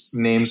going to just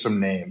name some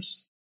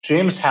names.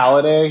 James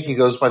Halliday, he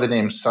goes by the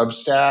name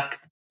Substack,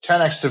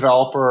 10X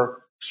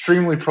developer,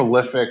 extremely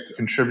prolific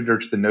contributor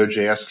to the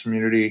Node.js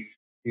community.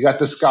 You got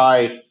this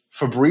guy,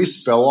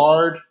 Fabrice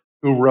Bellard,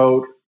 who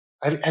wrote,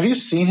 have you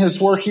seen his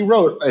work? He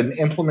wrote an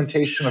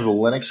implementation of the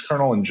Linux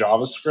kernel in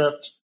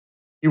JavaScript.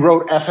 He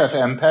wrote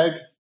FFmpeg,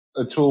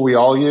 a tool we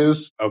all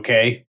use.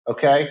 Okay.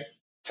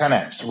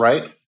 10X,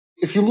 right?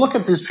 If you look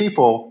at these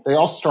people, they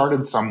all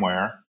started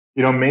somewhere.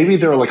 Maybe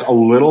they're like a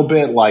little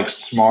bit like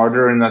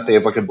smarter in that they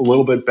have like a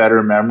little bit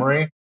better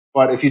memory.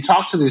 But if you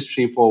talk to these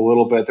people a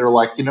little bit, they're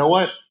like, you know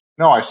what?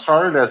 No, I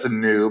started as a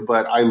noob,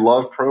 but I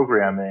love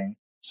programming.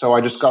 So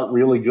I just got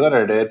really good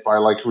at it by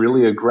like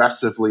really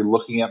aggressively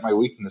looking at my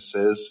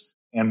weaknesses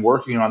and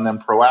working on them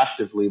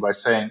proactively by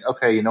saying,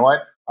 okay, you know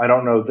what? I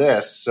don't know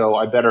this, so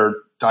I better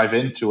dive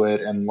into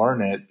it and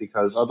learn it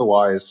because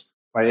otherwise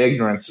my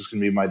ignorance is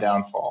going to be my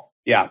downfall.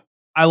 Yeah.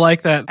 I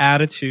like that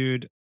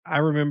attitude. I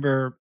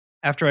remember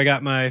after I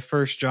got my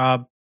first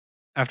job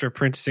after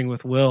apprenticing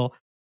with Will,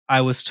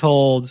 I was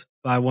told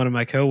by one of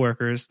my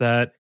coworkers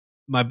that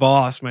my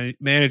boss, my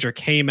manager,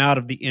 came out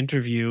of the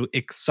interview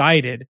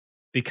excited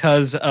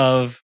because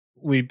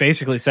we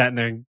basically sat in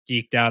there and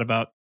geeked out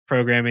about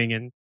programming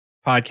and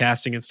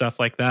podcasting and stuff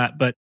like that.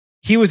 But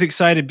he was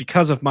excited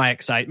because of my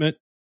excitement.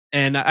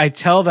 And I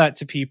tell that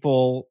to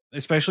people,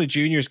 especially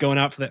juniors going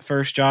out for that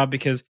first job,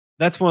 because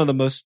that's one of the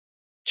most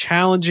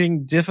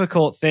challenging,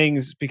 difficult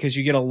things because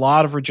you get a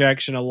lot of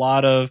rejection, a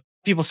lot of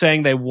people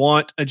saying they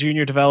want a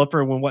junior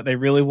developer when what they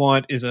really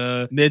want is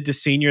a mid to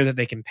senior that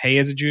they can pay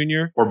as a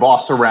junior. Or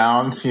boss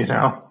around,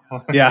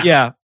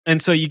 Yeah.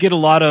 And so you get a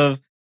lot of,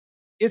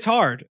 it's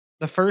hard.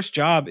 The first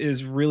job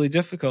is really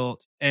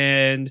difficult.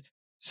 And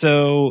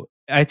so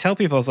I tell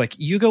people, I was like,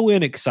 you go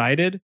in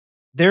excited,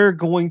 they're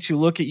going to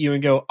look at you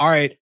and go, all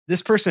right,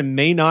 this person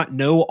may not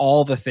know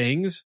all the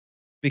things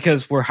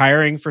because we're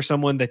hiring for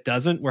someone that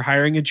doesn't. We're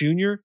hiring a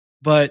junior,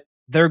 but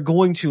they're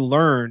going to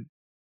learn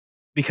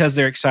because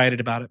they're excited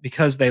about it,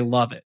 because they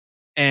love it.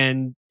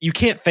 And you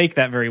can't fake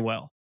that very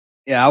well.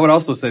 Yeah, I would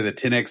also say the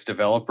 10X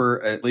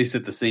developer, at least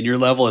at the senior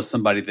level, is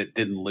somebody that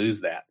didn't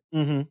lose that.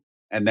 Mm-hmm.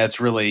 And that's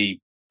really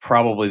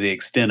probably the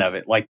extent of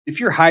it. Like if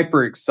you're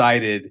hyper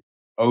excited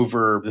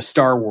over the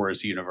Star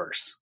Wars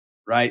universe,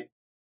 right?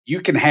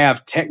 You can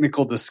have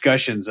technical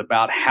discussions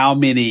about how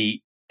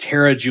many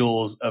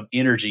terajoules of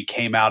energy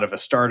came out of a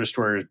Star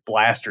Destroyer's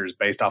blasters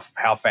based off of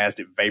how fast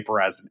it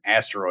vaporized an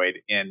asteroid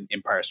in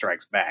Empire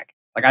Strikes Back.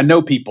 Like I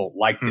know people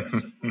like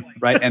this,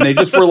 right? And they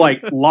just were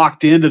like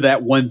locked into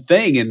that one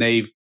thing and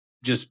they've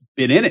just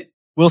been in it.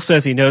 Will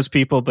says he knows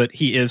people, but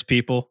he is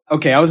people.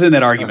 Okay, I was in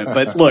that argument,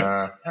 but look.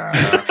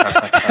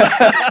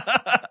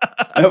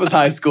 That was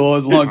high school. It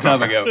was a long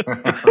time ago.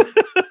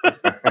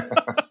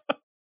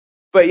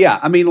 But yeah,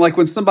 I mean, like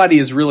when somebody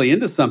is really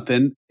into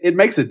something, it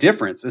makes a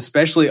difference,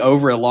 especially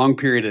over a long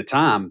period of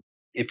time.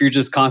 If you're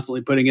just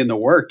constantly putting in the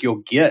work,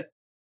 you'll get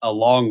a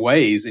long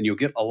ways and you'll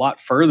get a lot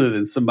further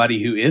than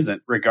somebody who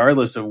isn't,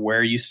 regardless of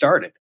where you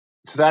started.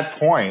 To that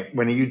point,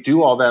 when you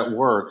do all that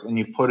work and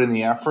you put in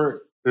the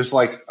effort, there's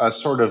like a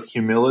sort of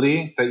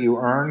humility that you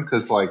earn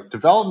because like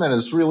development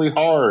is really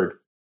hard.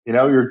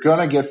 You're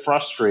going to get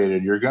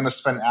frustrated. You're going to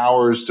spend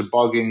hours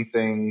debugging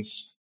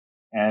things.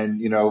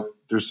 And,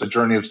 there's a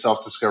journey of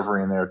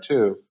self-discovery in there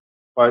too.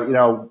 But,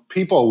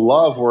 people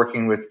love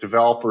working with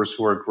developers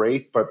who are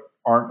great, but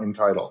aren't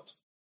entitled.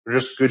 They're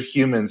just good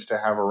humans to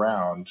have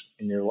around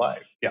in your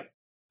life. Yeah,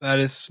 that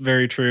is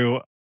very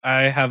true.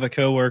 I have a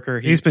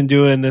coworker. He's been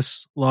doing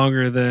this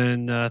longer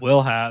than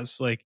Will has.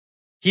 Like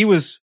he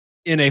was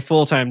in a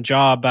full-time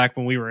job back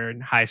when we were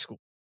in high school,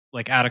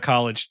 like out of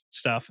college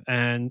stuff,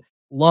 and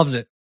loves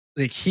it.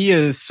 Like he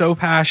is so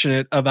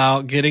passionate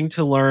about getting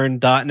to learn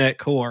 .NET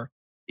Core,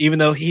 even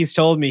though he's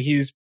told me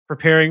he's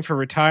preparing for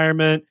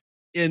retirement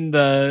in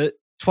the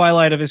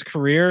twilight of his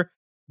career,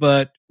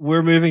 but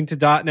we're moving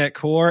to .NET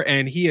Core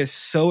and he is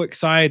so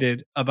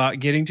excited about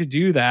getting to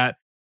do that.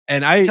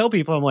 And I tell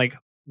people, I'm like,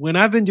 when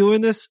I've been doing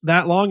this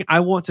that long,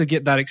 I want to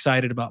get that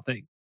excited about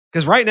things.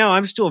 Because right now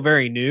I'm still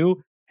very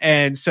new.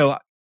 And so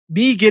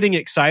me getting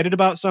excited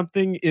about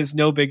something is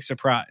no big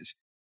surprise.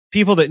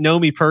 People that know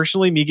me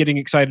personally, me getting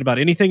excited about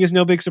anything is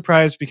no big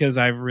surprise because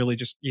I really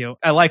just,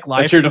 I like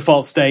life. That's your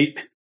default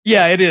state.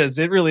 Yeah, it is.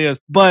 It really is.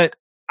 But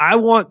I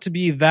want to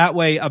be that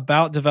way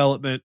about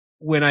development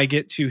when I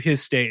get to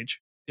his stage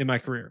in my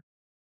career.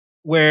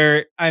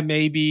 where I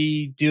may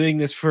be doing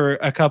this for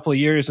a couple of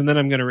years and then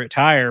I'm going to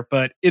retire,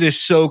 but it is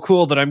so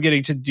cool that I'm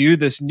getting to do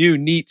this new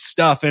neat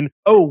stuff. And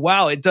oh,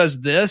 wow, it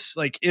does this.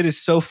 Like, it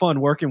is so fun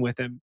working with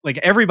him. Like,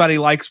 everybody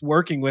likes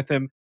working with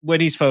him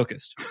when he's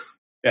focused.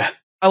 Yeah.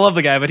 I love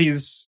the guy, but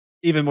he's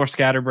even more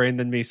scatterbrained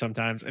than me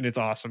sometimes. And it's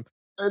awesome.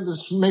 It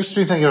just makes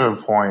me think of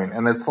a point,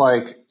 and it's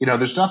like,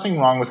 there's nothing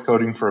wrong with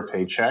coding for a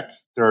paycheck.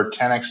 There are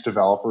 10x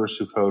developers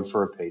who code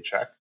for a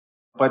paycheck.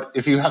 But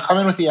if you come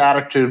in with the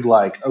attitude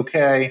like,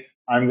 okay,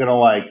 I'm going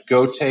to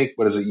go take,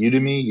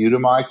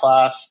 Udemy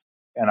class,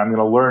 and I'm going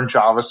to learn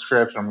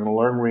JavaScript, and I'm going to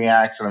learn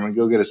React, and I'm going to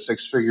go get a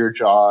 6-figure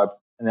job,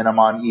 and then I'm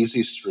on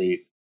Easy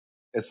Street.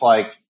 It's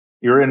like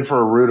you're in for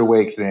a rude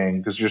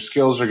awakening because your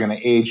skills are going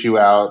to age you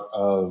out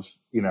of,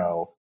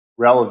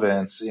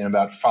 relevance in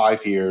about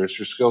 5 years.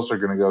 Your skills are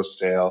going to go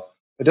stale.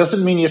 It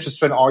doesn't mean you have to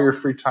spend all your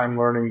free time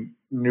learning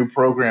new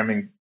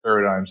programming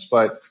paradigms,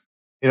 but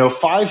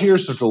 5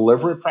 years of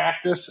deliberate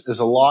practice is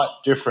a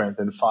lot different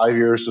than 5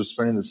 years of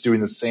spending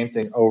doing the same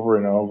thing over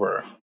and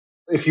over.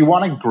 If you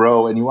want to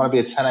grow and you want to be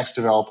a 10x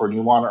developer and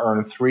you want to earn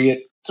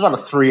it's about a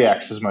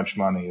 3x as much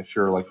money if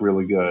you're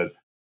really good.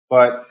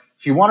 But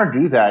if you want to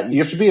do that, you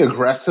have to be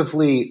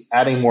aggressively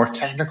adding more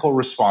technical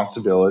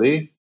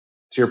responsibility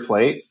to your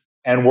plate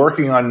and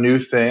working on new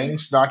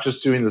things, not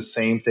just doing the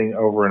same thing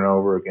over and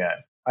over again.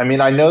 I mean,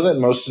 I know that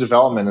most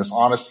development is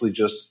honestly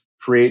just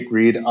create,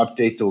 read,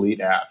 update, delete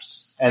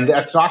apps. And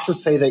that's not to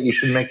say that you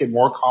should make it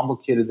more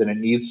complicated than it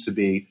needs to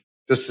be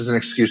just as an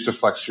excuse to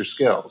flex your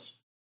skills.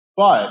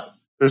 But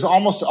there's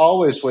almost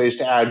always ways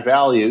to add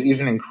value,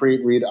 even in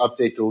create, read,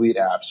 update, delete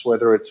apps,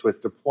 whether it's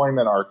with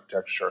deployment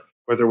architecture,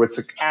 whether it's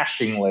a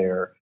caching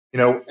layer,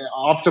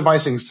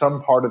 optimizing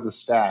some part of the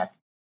stack,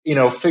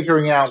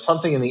 figuring out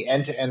something in the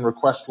end-to-end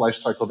request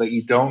lifecycle that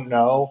you don't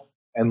know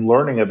and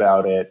learning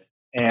about it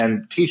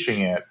and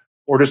teaching it,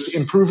 or just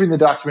improving the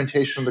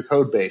documentation of the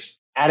code base,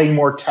 adding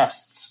more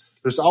tests.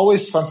 There's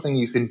always something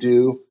you can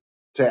do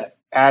to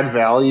add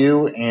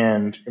value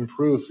and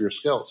improve your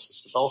skills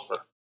as a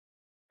developer.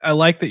 I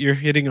like that you're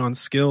hitting on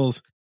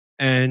skills.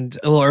 And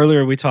a little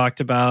earlier, we talked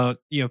about,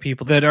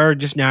 people that are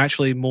just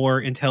naturally more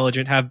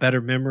intelligent, have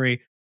better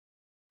memory.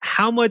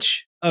 How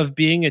much of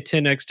being a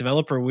 10x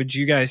developer would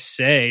you guys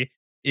say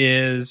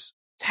is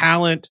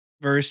talent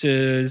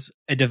versus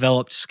a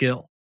developed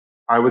skill?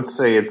 I would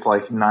say it's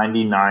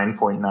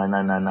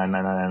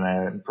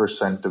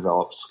 99.99999%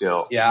 developed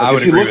skill. Yeah, I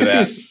would agree with that. If you look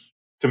at these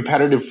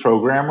competitive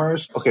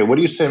programmers, okay, what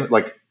do you say?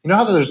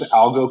 How there's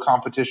algo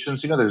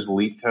competitions? There's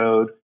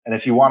LeetCode. And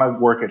if you want to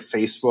work at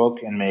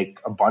Facebook and make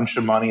a bunch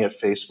of money at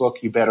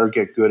Facebook, you better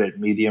get good at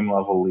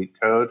medium-level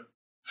LeetCode.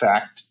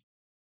 Fact.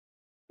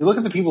 You look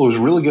at the people who's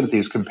really good at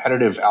these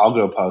competitive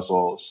algo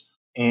puzzles,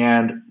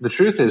 and the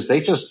truth is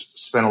they just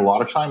spend a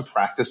lot of time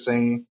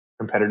practicing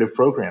competitive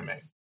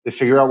programming. They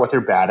figure out what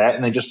they're bad at,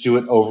 and they just do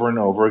it over and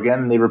over again,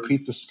 and they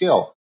repeat the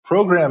skill.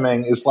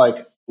 Programming is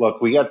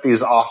look, we get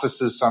these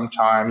offices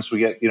sometimes, we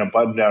get,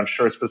 button-down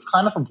shirts, but it's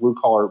kind of a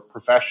blue-collar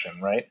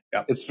profession, right?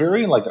 Yeah. It's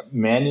very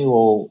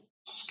manual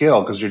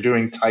skill because you're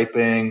doing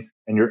typing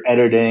and you're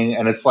editing,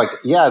 and it's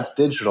it's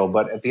digital,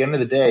 but at the end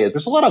of the day,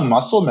 there's a lot of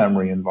muscle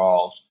memory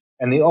involved.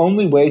 And the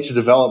only way to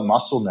develop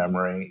muscle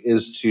memory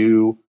is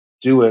to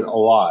do it a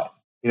lot.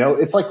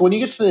 It's like when you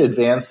get to the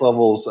advanced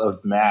levels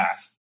of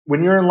math,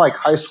 when you're in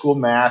high school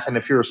math, and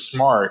if you're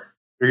smart,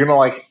 you're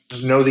going to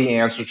just know the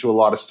answer to a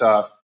lot of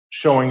stuff.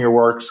 Showing your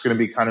work is going to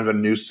be kind of a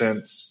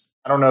nuisance.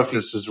 I don't know if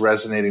this is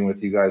resonating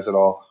with you guys at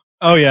all.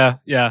 Oh, yeah.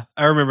 Yeah.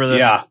 I remember this.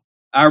 Yeah.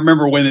 I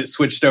remember when it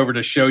switched over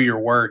to show your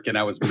work and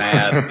I was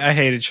mad. I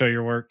hated show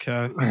your work.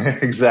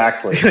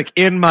 Exactly.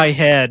 In my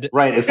head.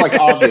 Right. It's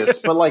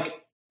obvious, but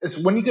it's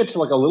when you get to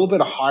a little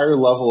bit higher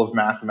level of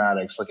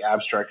mathematics, like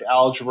abstract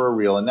algebra,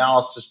 real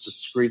analysis,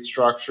 discrete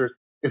structure,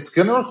 it's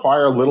going to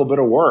require a little bit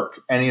of work.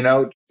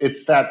 And,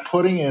 it's that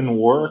putting in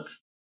work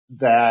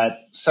that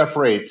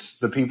separates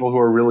the people who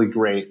are really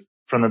great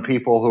from the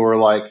people who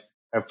are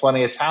have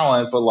plenty of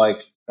talent,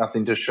 but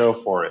nothing to show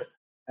for it.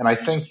 And I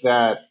think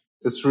that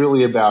it's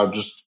really about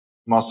just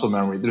muscle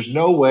memory. There's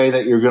no way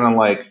that you're going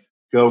to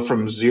go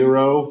from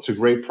zero to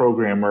great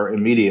programmer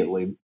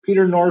immediately.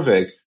 Peter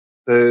Norvig,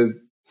 the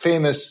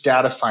famous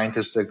data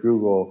scientist at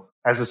Google,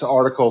 has this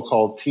article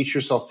called Teach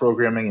Yourself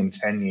Programming in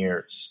 10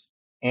 Years.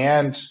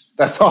 And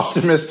that's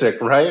optimistic,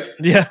 right?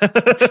 Yeah.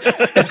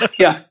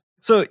 Yeah.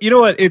 So, you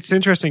know what? It's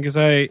interesting because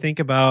I think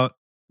about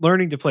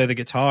learning to play the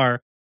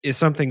guitar is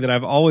something that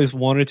I've always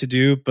wanted to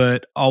do,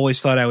 but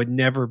always thought I would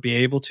never be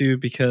able to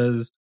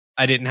because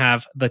I didn't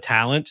have the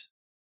talent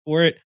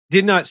for it.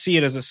 Did not see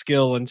it as a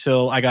skill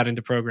until I got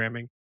into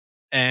programming.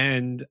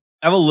 And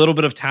I have a little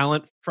bit of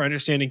talent for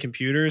understanding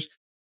computers,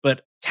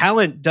 but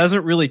talent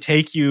doesn't really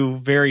take you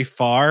very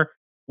far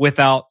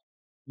without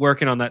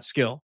working on that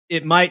skill.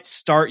 It might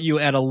start you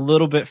at a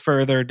little bit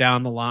further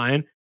down the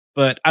line,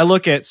 but I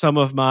look at some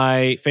of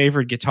my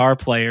favorite guitar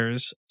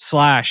players.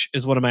 Slash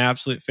is one of my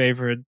absolute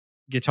favorite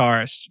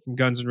guitarists from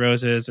Guns N'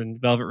 Roses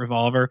and Velvet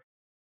Revolver.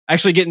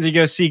 Actually getting to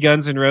go see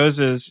Guns N'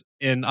 Roses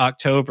in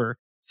October.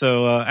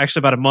 So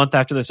actually about a month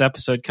after this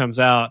episode comes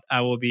out,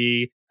 I will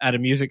be at a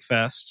music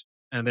fest,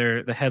 and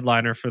they're the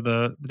headliner for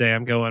the day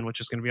I'm going, which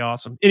is going to be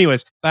awesome.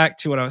 Anyways, back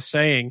to what I was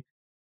saying.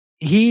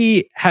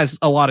 He has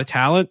a lot of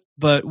talent,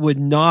 but would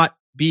not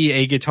be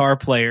a guitar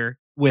player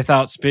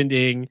without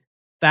spending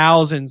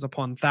thousands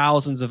upon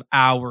thousands of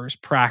hours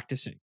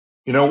practicing.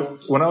 You know,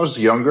 when I was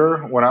younger,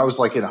 when I was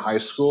like in high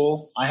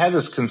school, I had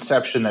this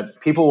conception that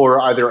people were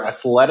either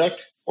athletic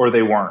or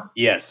they weren't.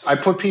 Yes. I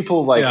put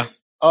people like,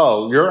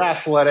 oh, you're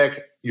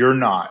athletic, you're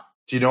not.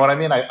 Do you know what I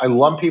mean? I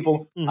lump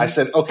people. Mm-hmm. I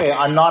said, okay,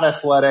 I'm not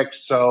athletic,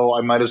 so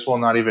I might as well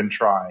not even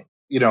try,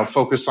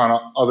 focus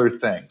on other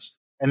things.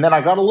 And then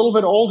I got a little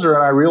bit older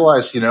and I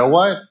realized, you know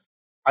what?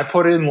 I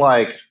put in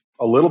like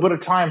a little bit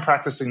of time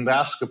practicing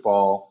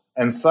basketball,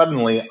 and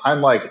suddenly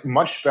I'm like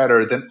much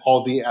better than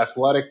all the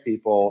athletic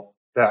people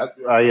that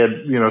I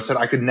had, said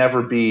I could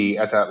never be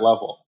at that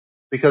level.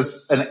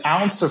 Because an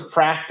ounce of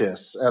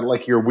practice at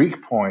like your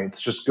weak points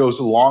just goes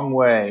a long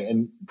way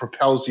and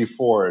propels you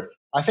forward.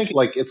 I think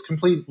like it's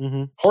complete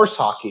horse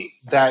hockey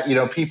that,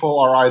 people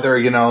are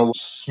either,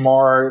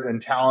 smart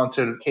and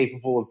talented,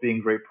 capable of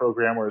being great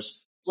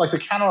programmers. Like the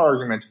counter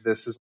argument to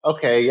this is,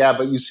 okay, yeah,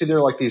 but you see there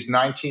are like these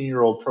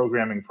 19-year-old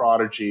programming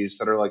prodigies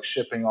that are like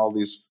shipping all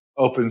these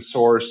open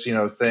source,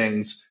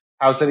 things.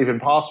 How's that even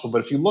possible?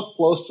 But if you look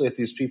closely at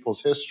these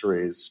people's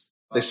histories,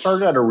 they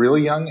started at a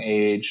really young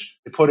age.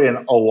 They put in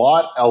a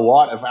lot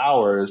of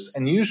hours,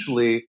 and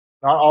usually,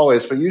 not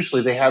always, but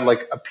usually they had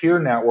like a peer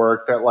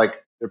network that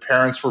like their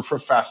parents were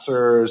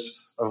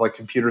professors of like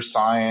computer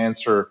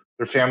science, or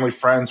their family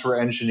friends were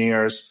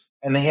engineers,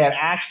 and they had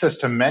access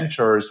to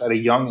mentors at a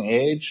young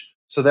age,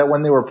 so that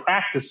when they were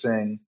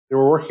practicing, they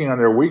were working on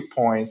their weak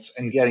points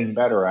and getting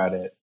better at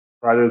it,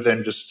 rather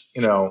than just,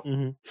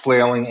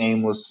 flailing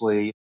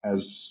aimlessly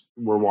as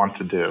we're wont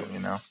to do,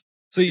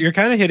 So you're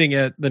kind of hitting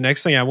at the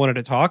next thing I wanted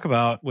to talk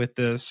about with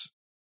this,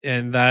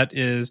 and that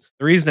is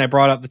the reason I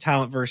brought up the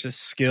talent versus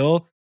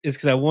skill is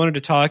because I wanted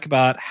to talk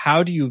about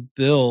how do you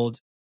build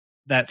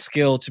that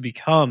skill to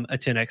become a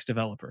 10X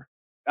developer?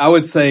 I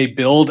would say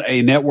build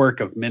a network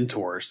of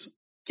mentors.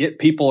 Get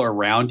people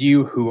around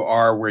you who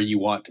are where you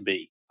want to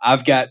be.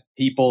 I've got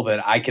people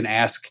that I can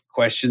ask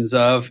questions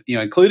of,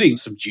 including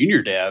some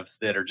junior devs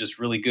that are just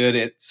really good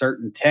at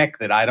certain tech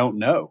that I don't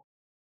know.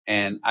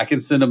 And I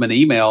can send them an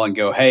email and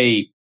go,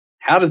 hey,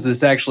 how does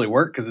this actually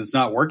work? Because it's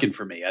not working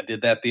for me. I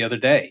did that the other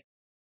day.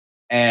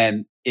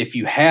 And if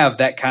you have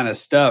that kind of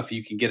stuff,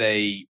 you can get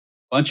a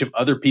bunch of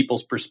other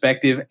people's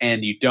perspective,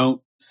 and you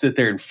don't sit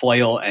there and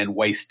flail and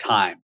waste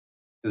time.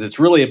 Because it's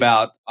really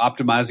about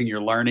optimizing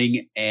your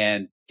learning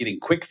and getting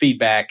quick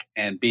feedback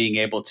and being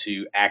able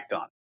to act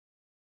on it.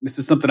 This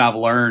is something I've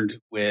learned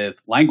with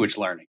language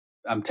learning.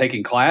 I'm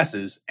taking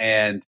classes,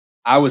 and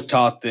I was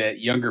taught that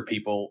younger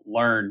people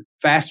learn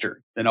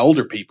faster than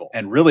older people.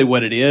 And really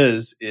what it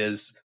is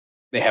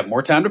they have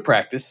more time to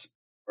practice,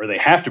 or they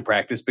have to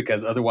practice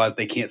because otherwise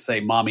they can't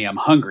say, Mommy, I'm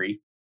hungry.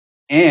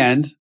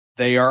 And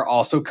they are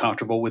also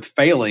comfortable with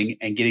failing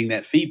and getting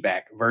that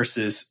feedback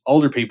versus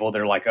older people.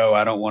 They're like, oh,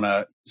 I don't want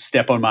to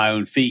step on my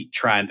own feet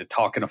trying to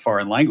talk in a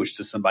foreign language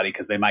to somebody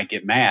because they might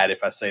get mad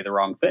if I say the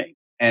wrong thing.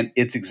 And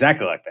it's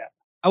exactly like that.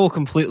 I will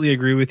completely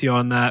agree with you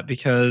on that,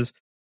 because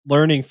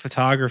learning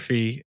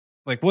photography,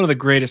 like one of the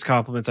greatest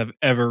compliments I've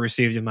ever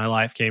received in my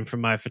life came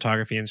from my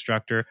photography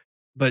instructor.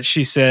 But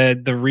she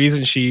said the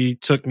reason she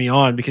took me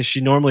on, because she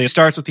normally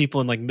starts with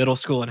people in like middle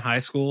school and high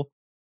school.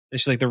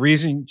 And she's like, the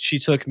reason she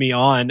took me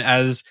on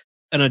as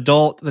an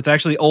adult that's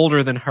actually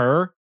older than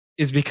her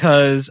is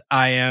because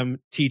I am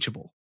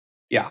teachable.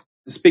 Yeah.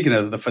 Speaking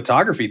of the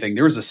photography thing,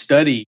 there was a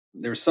study,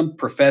 there was some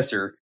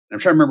professor, and I'm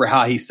trying to remember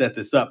how he set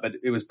this up, but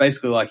it was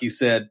basically like he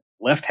said,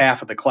 left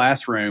half of the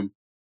classroom,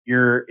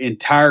 your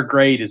entire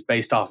grade is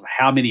based off of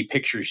how many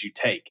pictures you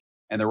take.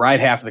 And the right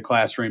half of the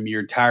classroom,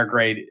 your entire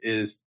grade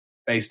is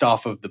based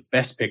off of the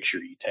best picture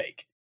you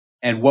take.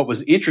 And what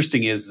was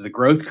interesting is the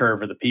growth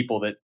curve of the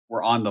people that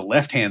were on the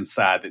left-hand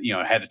side that,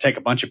 had to take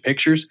a bunch of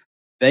pictures.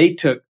 They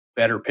took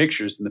better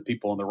pictures than the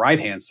people on the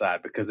right-hand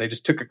side because they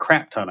just took a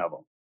crap ton of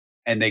them.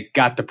 And they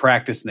got the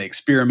practice and they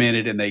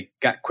experimented and they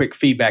got quick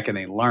feedback and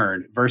they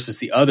learned versus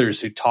the others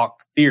who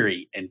talked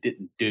theory and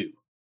didn't do.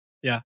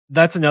 Yeah,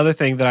 that's another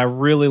thing that I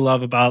really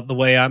love about the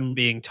way I'm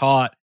being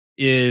taught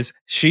is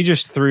she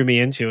just threw me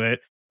into it.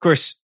 Of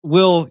course,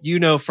 Will,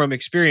 from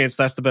experience,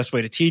 that's the best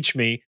way to teach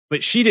me.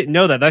 But she didn't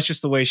know that. That's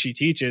just the way she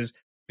teaches,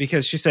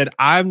 because she said,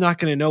 I'm not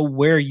going to know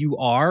where you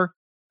are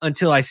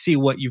until I see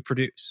what you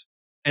produce.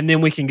 And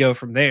then we can go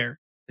from there.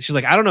 And she's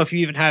like, I don't know if you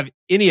even have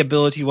any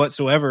ability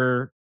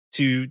whatsoever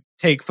to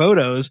take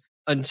photos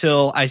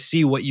until I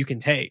see what you can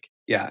take.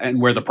 Yeah,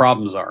 and where the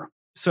problems are.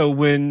 So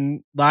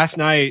when last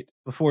night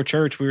before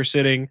church, we were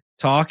sitting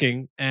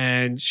talking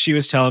and she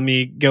was telling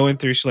me, going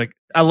through, she's like,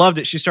 I loved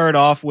it. She started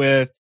off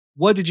with,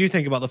 what did you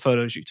think about the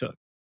photos you took?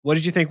 What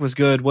did you think was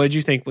good? What did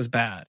you think was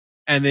bad?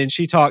 And then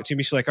she talked to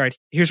me. She's like, all right,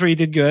 here's where you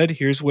did good.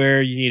 Here's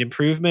where you need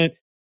improvement.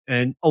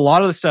 And a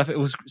lot of the stuff, it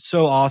was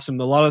so awesome.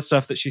 A lot of the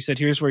stuff that she said,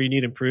 here's where you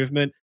need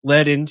improvement,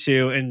 led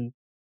into, and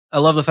I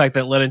love the fact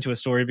that it led into a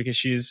story because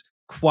she's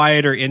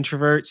quieter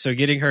introvert. So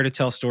getting her to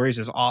tell stories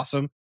is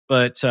awesome.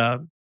 But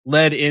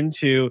led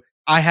into,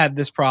 I had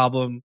this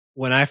problem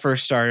when I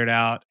first started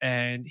out,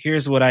 and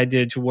here's what I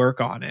did to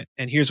work on it,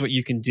 and here's what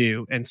you can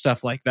do, and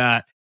stuff like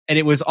that. And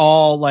it was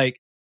all like,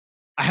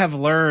 I have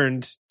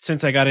learned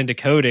since I got into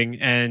coding,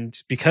 and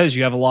because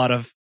you have a lot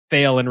of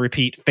fail and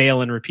repeat,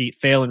 fail and repeat,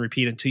 fail and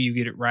repeat until you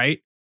get it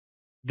right,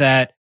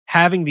 that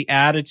having the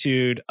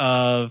attitude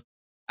of,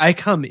 I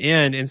come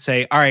in and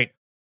say, all right,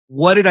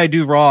 what did I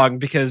do wrong?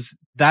 Because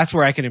that's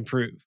where I can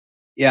improve.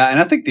 Yeah. And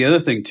I think the other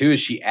thing too is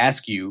she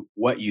asked you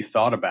what you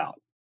thought about.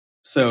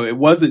 So it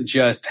wasn't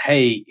just,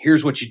 hey,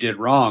 here's what you did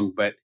wrong,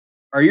 but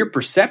are your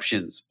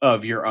perceptions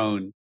of your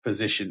own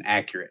position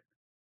accurate?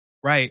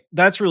 Right.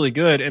 That's really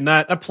good. And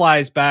that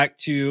applies back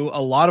to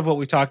a lot of what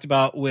we talked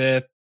about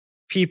with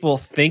people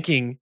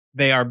thinking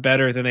they are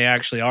better than they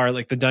actually are,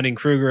 like the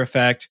Dunning-Kruger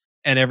effect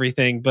and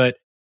everything. But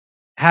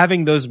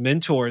having those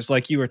mentors,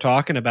 like you were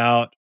talking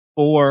about,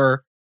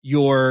 for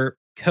your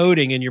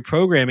coding and your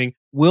programming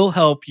will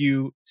help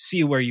you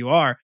see where you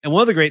are. And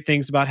one of the great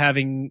things about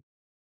having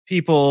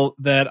people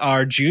that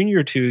are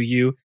junior to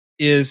you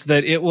is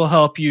that it will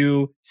help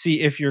you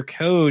see if your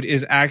code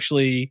is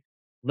actually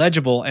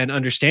legible and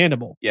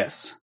understandable.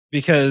 Yes.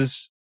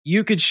 Because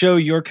you could show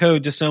your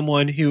code to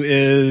someone who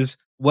is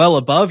well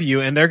above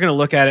you and they're going to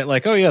look at it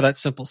like, oh yeah,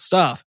 that's simple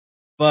stuff.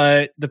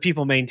 But the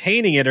people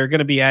maintaining it are going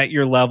to be at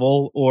your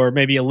level, or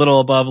maybe a little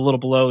above, a little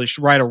below, just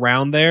right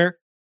around there.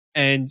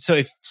 And so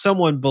if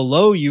someone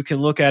below you can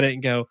look at it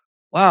and go,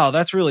 wow,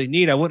 that's really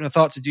neat, I wouldn't have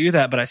thought to do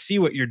that, but I see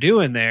what you're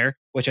doing there,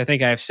 which I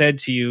think I've said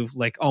to you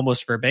like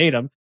almost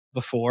verbatim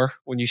before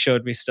when you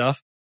showed me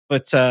stuff.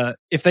 But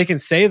if they can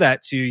say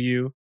that to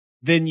you,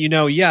 then you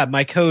know, yeah,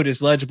 my code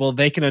is legible,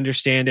 they can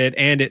understand it,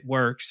 and it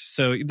works.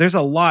 So there's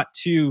a lot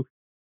to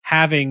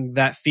having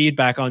that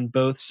feedback on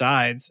both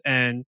sides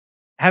and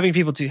having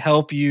people to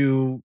help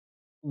you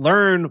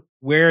learn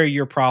where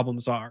your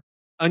problems are,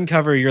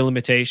 uncover your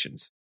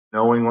limitations.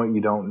 Knowing what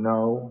you don't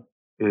know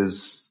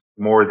is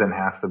more than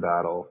half the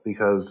battle,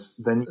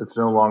 because then it's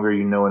no longer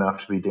you know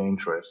enough to be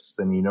dangerous,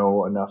 then you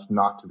know enough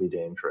not to be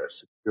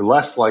dangerous. You're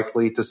less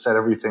likely to set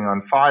everything on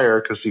fire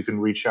because you can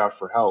reach out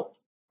for help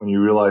when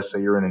you realize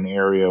that you're in an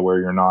area where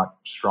you're not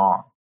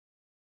strong.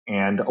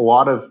 And a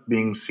lot of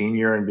being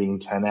senior and being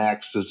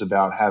 10X is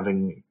about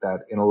having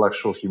that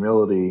intellectual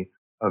humility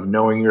of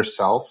knowing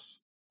yourself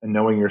and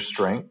knowing your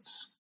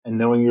strengths and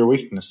knowing your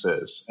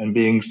weaknesses and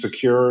being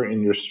secure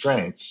in your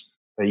strengths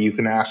that you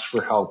can ask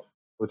for help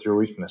with your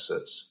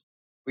weaknesses.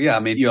 Well, yeah, I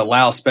mean, you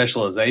allow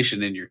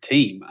specialization in your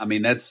team. I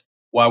mean, that's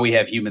why we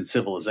have human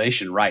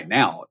civilization right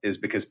now, is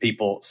because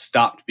people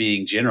stopped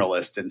being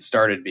generalists and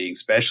started being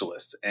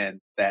specialists, and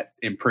that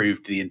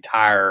improved the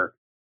entire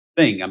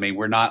thing. I mean,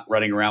 we're not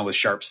running around with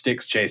sharp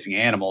sticks chasing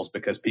animals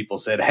because people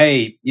said,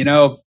 hey, you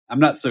know, I'm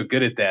not so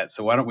good at that,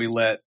 so why don't we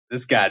let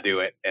this guy do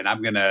it, and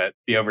I'm going to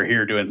be over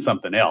here doing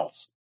something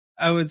else.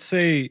 I would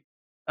say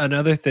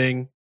another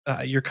thing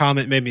your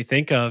comment made me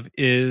think of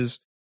is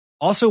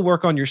also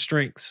work on your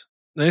strengths.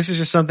 Now, this is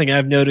just something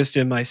I've noticed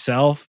in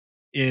myself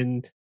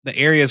in the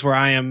areas where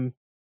I am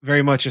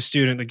very much a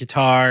student, the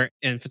guitar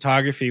and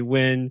photography.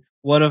 When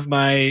one of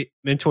my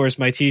mentors,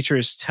 my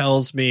teachers,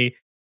 tells me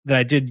that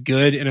I did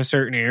good in a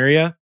certain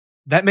area,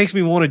 that makes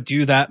me want to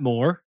do that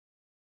more.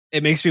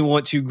 It makes me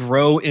want to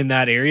grow in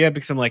that area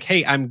because I'm like,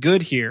 hey, I'm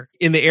good here.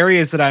 In the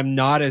areas that I'm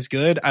not as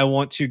good, I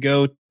want to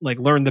go like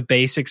learn the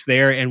basics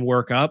there and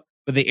work up.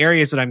 But the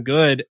areas that I'm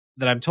good,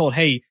 that I'm told,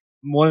 hey,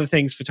 one of the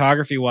things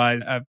photography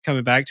wise, I'm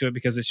coming back to it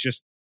because it's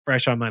just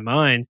fresh on my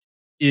mind,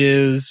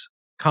 is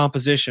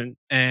composition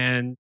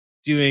and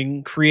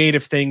doing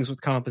creative things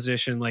with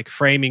composition, like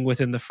framing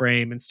within the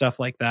frame and stuff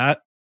like that.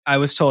 I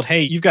was told,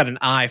 hey, you've got an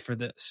eye for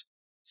this.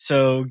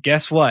 So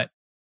guess what?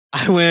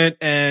 I went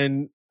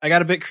and I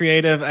got a bit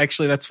creative.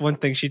 Actually, that's one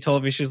thing she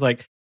told me. She's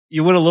like,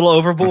 you went a little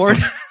overboard.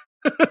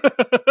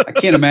 I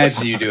can't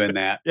imagine you doing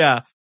that.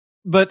 Yeah.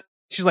 But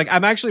she's like,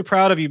 I'm actually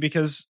proud of you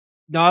because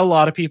not a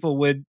lot of people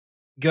would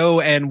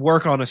go and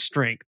work on a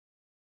strength.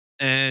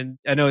 And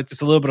I know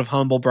it's a little bit of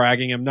humble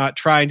bragging. I'm not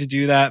trying to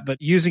do that, but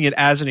using it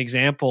as an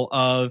example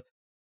of,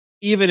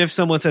 even if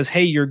someone says,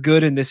 hey, you're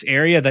good in this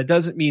area, that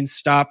doesn't mean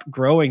stop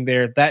growing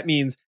there. That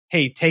means,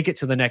 hey, take it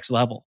to the next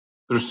level.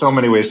 There's so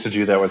many ways to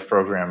do that with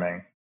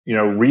programming. You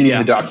know, reading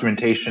the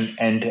documentation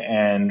end to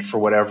end for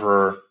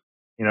whatever,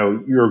 you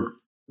know, your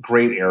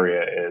great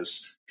area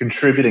is,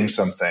 contributing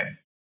something,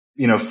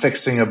 you know,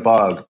 fixing a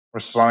bug,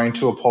 responding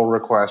to a pull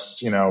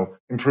request, you know,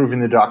 improving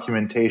the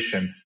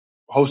documentation,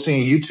 hosting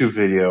a YouTube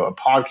video, a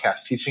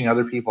podcast, teaching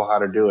other people how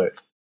to do it.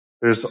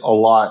 There's a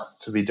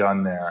lot to be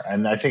done there.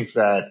 And I think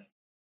that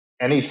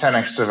any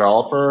 10X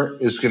developer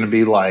is going to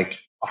be like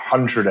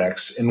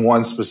 100X in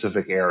one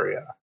specific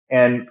area.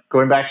 And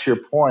going back to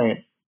your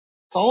point,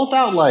 it's all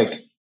about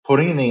like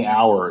putting in the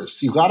hours.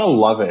 You got to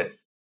love it.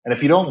 And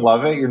if you don't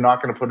love it, you're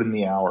not going to put in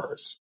the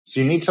hours. So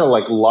you need to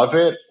like love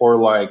it, or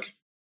like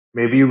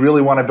maybe you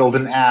really want to build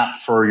an app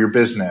for your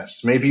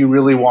business. Maybe you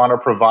really want to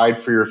provide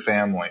for your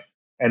family.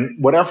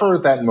 And whatever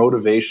that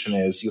motivation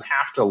is, you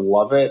have to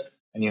love it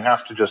and you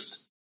have to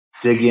just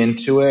dig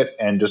into it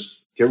and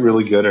just get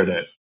really good at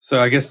it. So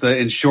I guess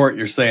in short,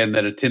 you're saying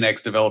that a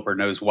 10X developer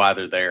knows why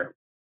they're there.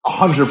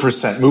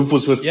 100%.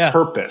 Moves with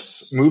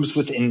purpose, moves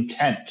with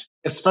intent,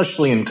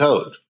 especially in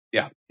code.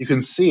 Yeah. You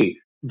can see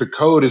the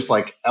code is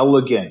like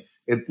elegant.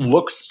 It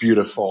looks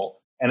beautiful.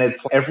 And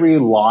it's every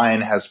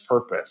line has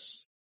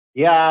purpose.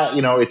 Yeah,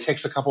 it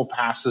takes a couple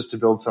passes to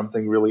build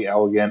something really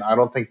elegant. I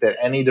don't think that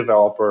any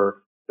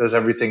developer does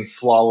everything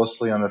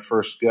flawlessly on the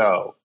first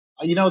go.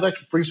 That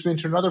brings me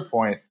to another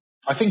point.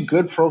 I think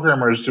good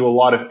programmers do a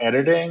lot of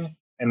editing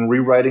and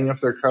rewriting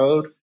of their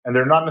code, and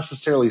they're not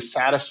necessarily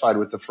satisfied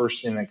with the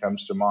first thing that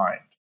comes to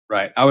mind.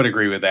 Right. I would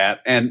agree with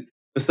that. And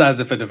besides,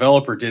 if a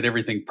developer did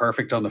everything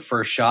perfect on the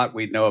first shot,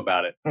 we'd know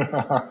about it.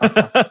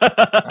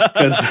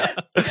 Because,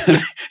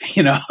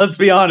 let's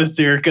be honest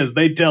here, because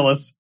they tell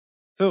us.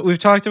 So we've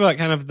talked about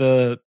kind of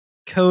the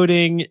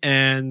coding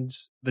and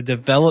the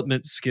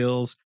development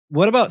skills.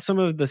 What about some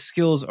of the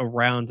skills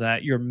around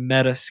that, your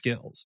meta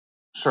skills?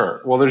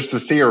 Sure. Well, there's the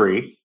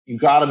theory. You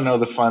got to know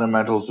the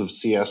fundamentals of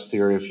CS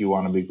theory if you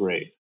want to be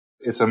great.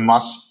 It's a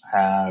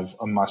must-have,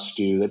 a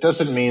must-do. That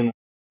doesn't mean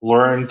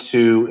learn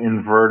to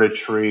invert a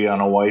tree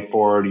on a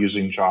whiteboard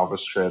using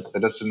JavaScript.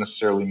 That doesn't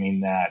necessarily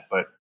mean that,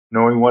 but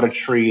knowing what a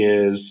tree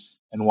is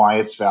and why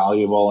it's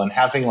valuable and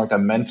having like a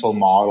mental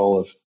model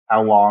of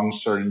how long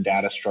certain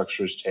data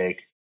structures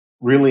take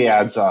really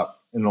adds up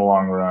in the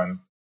long run.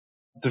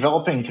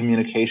 Developing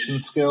communication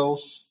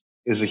skills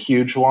is a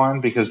huge one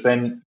because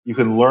then you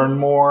can learn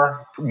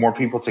more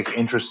people take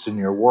interest in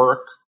your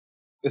work.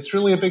 It's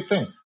really a big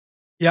thing.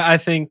 Yeah, I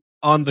think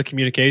on the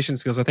communication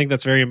skills, I think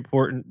that's very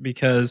important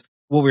because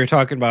what we were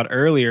talking about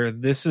earlier,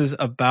 this is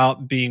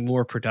about being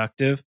more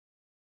productive.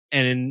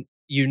 And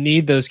you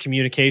need those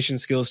communication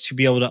skills to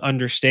be able to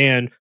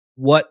understand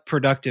what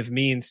productive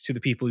means to the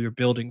people you're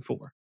building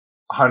for.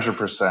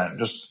 100%.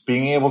 Just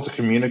being able to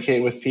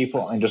communicate with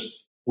people and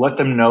just let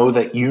them know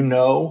that you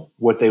know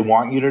what they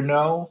want you to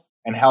know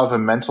and have a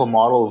mental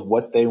model of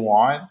what they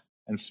want,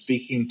 and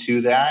speaking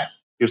to that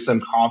gives them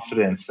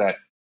confidence that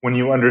when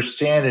you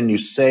understand and you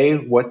say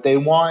what they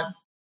want,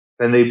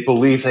 then they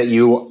believe that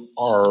you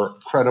are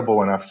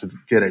credible enough to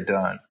get it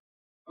done.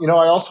 I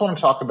also want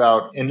to talk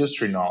about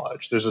industry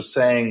knowledge. There's a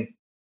saying,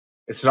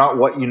 it's not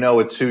what you know,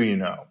 it's who you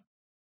know.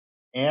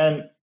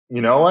 And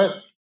you know what?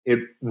 It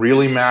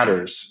really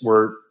matters.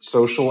 We're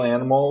social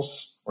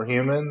animals, we're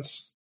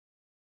humans.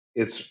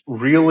 It's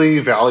really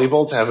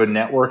valuable to have a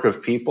network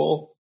of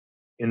people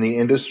in the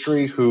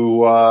industry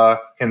who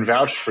can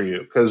vouch for you,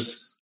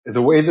 because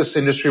the way this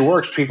industry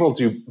works, people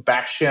do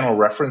back channel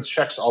reference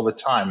checks all the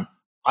time.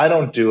 I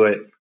don't do it.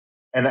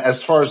 And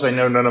as far as I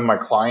know, none of my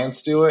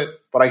clients do it,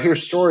 but I hear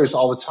stories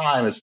all the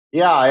time.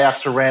 I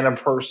asked a random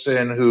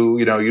person who,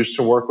 used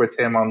to work with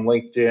him on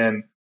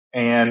LinkedIn,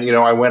 and,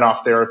 I went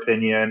off their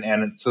opinion,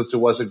 and since it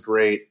wasn't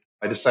great,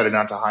 I decided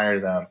not to hire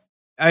them.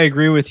 I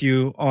agree with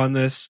you on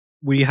this.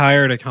 We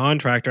hired a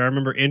contractor. I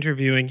remember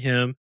interviewing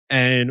him,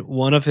 and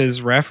one of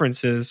his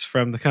references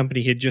from the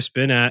company he'd just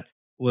been at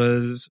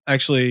was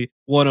actually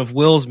one of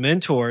Will's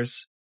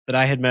mentors that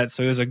I had met.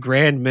 So he was a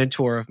grand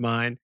mentor of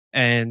mine.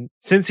 And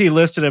since he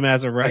listed him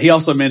as he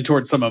also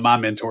mentored some of my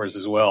mentors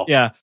as well.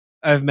 Yeah.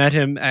 I've met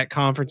him at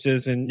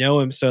conferences and know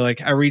him. So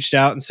I reached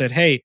out and said,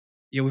 hey,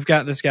 we've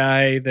got this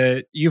guy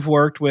that you've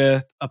worked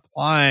with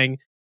applying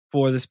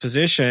for this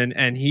position.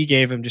 And he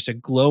gave him just a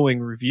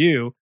glowing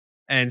review.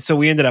 And so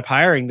we ended up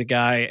hiring the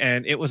guy,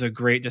 and it was a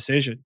great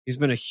decision. He's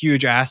been a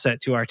huge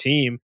asset to our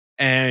team.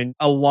 And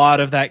a lot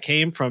of that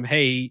came from,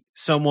 hey,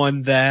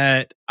 someone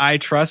that I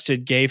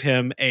trusted gave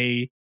him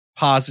a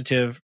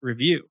positive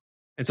review.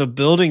 And so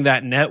building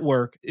that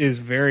network is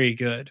very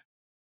good.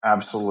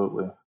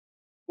 Absolutely.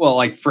 Well,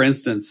 like for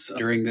instance,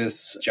 during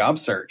this job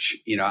search,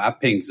 I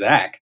pinged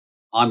Zach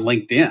on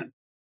LinkedIn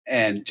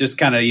and just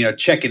kind of,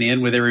 checking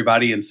in with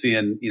everybody and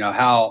seeing,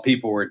 how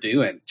people were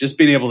doing. Just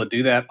being able to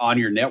do that on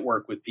your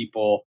network with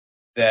people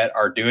that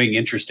are doing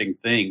interesting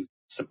things,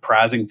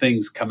 surprising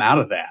things come out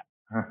of that,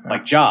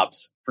 like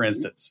jobs, for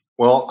instance.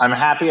 Well, I'm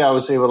happy I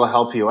was able to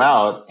help you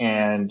out.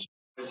 And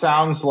it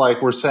sounds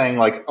like we're saying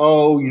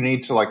you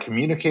need to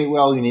communicate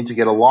well, you need to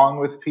get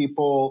along with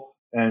people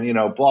and,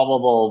 blah, blah,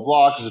 blah,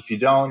 blah, because if you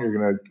don't, you're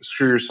going to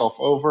screw yourself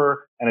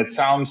over. And it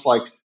sounds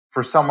like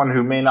for someone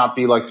who may not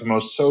be the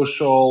most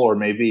social or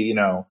maybe,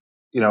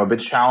 a bit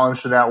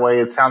challenged in that way,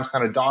 it sounds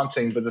kind of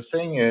daunting. But the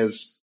thing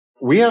is,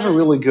 we have a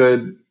really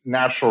good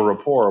natural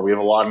rapport. We have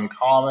a lot in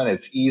common.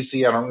 It's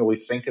easy. I don't really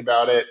think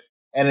about it.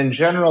 And in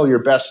general,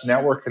 your best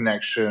network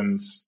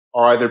connections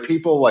are either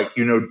people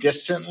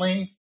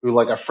distantly, who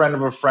a friend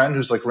of a friend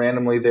who's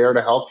randomly there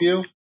to help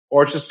you,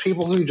 or it's just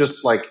people who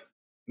just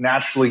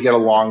naturally get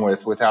along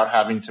with without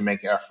having to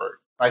make effort.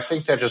 I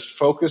think that just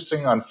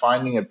focusing on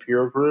finding a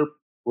peer group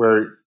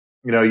where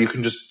you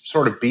can just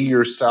sort of be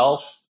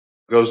yourself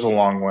goes a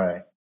long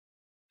way.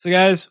 So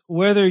guys,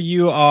 whether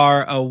you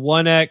are a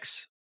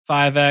 1X,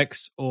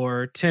 5X,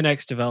 or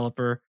 10X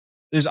developer,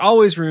 there's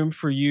always room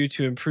for you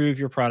to improve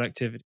your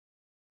productivity.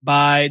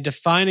 By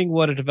defining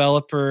what a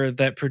developer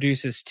that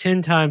produces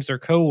 10 times their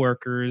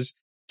coworkers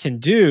can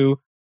do,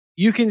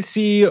 you can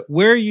see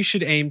where you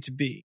should aim to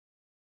be.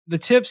 the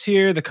tips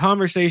here, the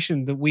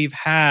conversation that we've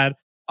had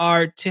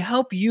are to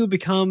help you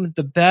become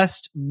the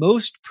best,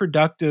 most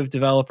productive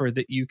developer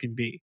that you can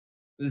be.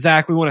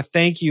 Zach, we want to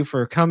thank you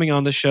for coming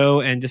on the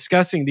show and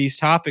discussing these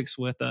topics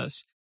with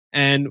us.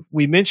 And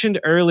we mentioned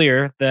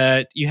earlier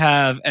that you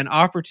have an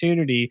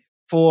opportunity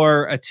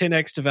for a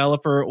 10X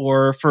developer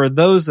or for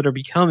those that are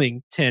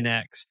becoming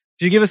 10X.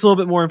 Could you give us a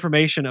little bit more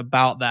information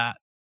about that?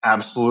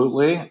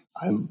 Absolutely.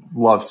 I'd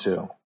love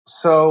to.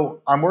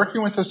 So I'm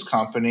working with this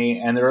company,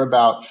 and they're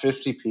about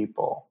 50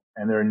 people,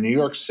 and they're in New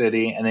York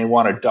City, and they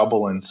want to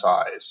double in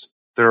size.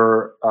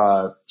 They're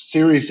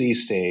Series E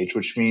stage,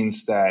 which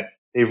means that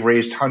they've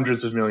raised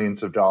hundreds of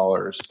millions of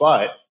dollars.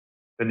 But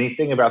the neat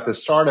thing about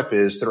this startup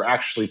is they're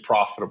actually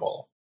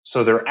profitable.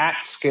 So they're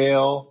at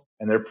scale,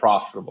 and they're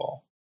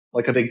profitable.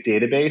 Like a big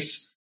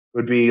database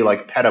would be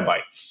like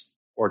petabytes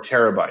or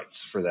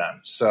terabytes for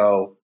them.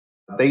 So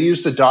they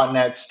use the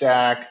 .NET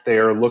stack. They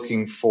are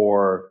looking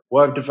for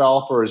web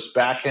developers,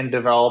 backend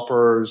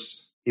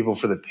developers, people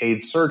for the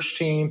paid search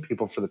team,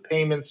 people for the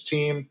payments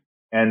team,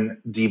 and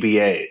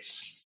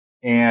DBAs.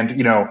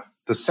 And,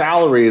 the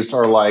salaries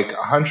are like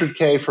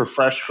 $100K for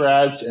fresh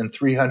grads and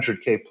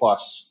 $300K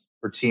plus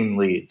for team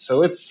leads.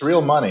 So it's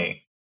real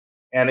money.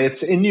 And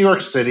it's in New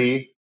York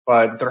City,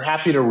 but they're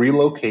happy to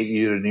relocate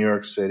you to New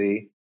York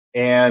City.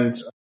 And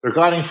their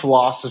guiding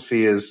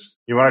philosophy is,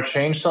 you want to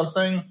change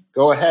something?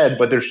 Go ahead,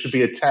 but there should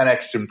be a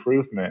 10X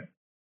improvement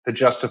to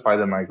justify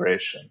the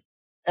migration.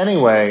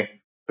 Anyway,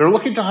 they're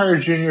looking to hire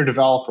junior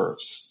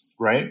developers,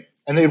 right?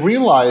 And they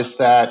realize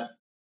that,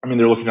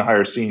 they're looking to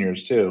hire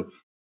seniors too,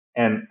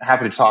 and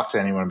happy to talk to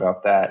anyone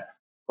about that.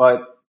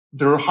 But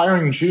they're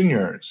hiring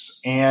juniors,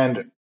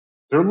 and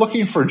they're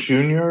looking for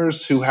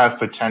juniors who have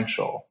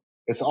potential.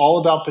 It's all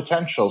about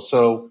potential.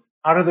 So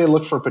how do they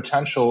look for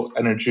potential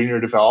in a junior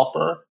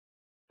developer?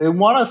 They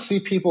want to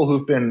see people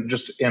who've been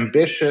just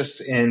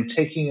ambitious in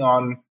taking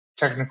on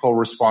technical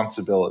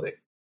responsibility.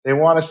 They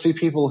want to see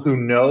people who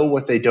know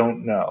what they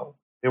don't know.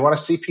 They want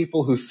to see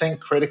people who think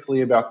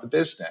critically about the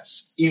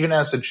business. Even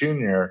as a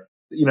junior,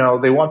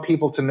 they want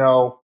people to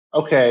know,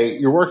 okay,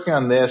 you're working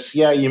on this.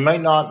 Yeah, you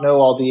might not know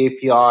all the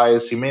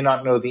APIs. You may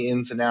not know the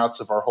ins and outs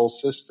of our whole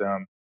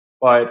system.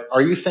 But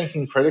are you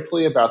thinking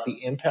critically about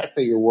the impact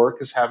that your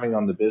work is having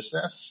on the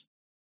business?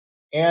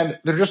 And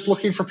they're just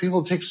looking for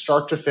people to take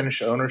start to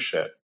finish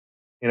ownership.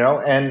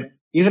 And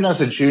even as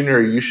a junior,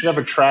 you should have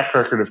a track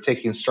record of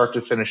taking start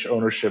to finish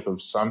ownership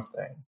of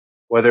something,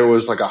 whether it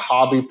was like a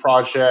hobby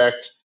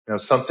project,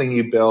 something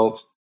you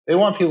built. They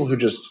want people who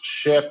just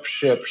ship,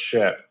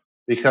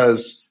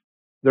 because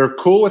they're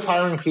cool with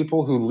hiring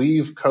people who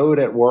leave code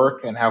at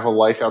work and have a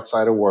life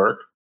outside of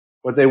work,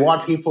 but they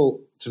want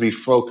people to be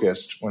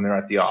focused when they're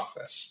at the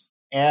office.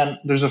 And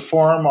there's a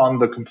forum on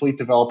the Complete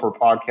Developer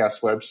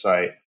Podcast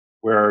website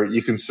where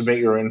you can submit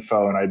your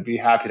info, and I'd be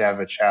happy to have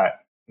a chat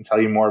and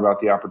tell you more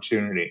about the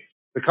opportunity.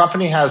 The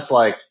company has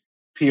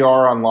PR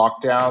on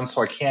lockdown,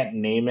 so I can't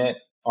name it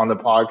on the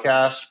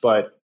podcast,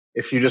 but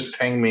if you just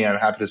ping me, I'm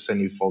happy to send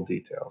you full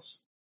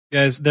details.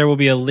 Guys, there will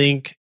be a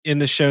link in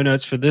the show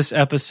notes for this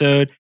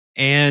episode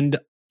and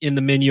in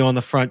the menu on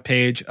the front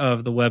page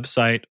of the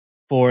website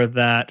for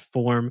that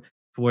form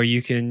where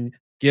you can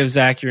give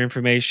Zach your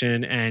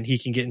information and he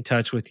can get in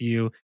touch with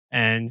you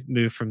and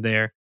move from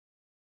there.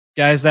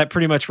 Guys, that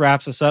pretty much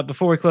wraps us up.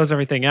 Before we close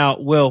everything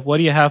out, Will, what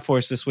do you have for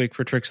us this week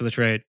for Tricks of the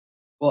Trade?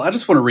 Well, I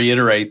just want to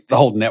reiterate the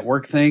whole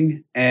network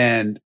thing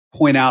and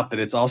point out that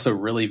it's also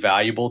really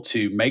valuable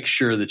to make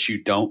sure that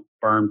you don't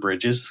burn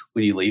bridges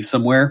when you leave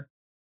somewhere.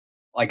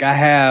 Like I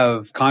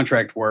have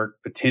contract work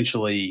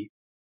potentially,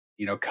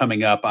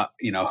 coming up,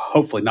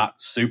 hopefully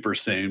not super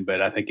soon,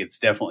 but I think it's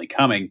definitely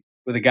coming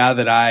with a guy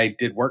that I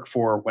did work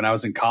for when I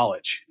was in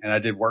college. And I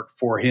did work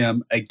for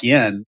him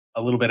again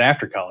a little bit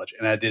after college.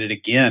 And I did it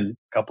again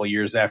a couple of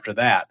years after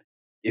that.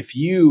 If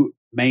you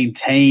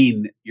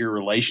maintain your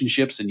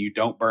relationships and you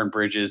don't burn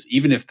bridges,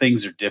 even if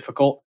things are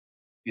difficult,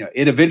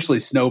 it eventually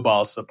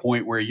snowballs to the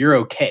point where you're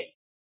okay.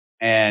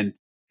 And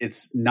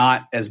it's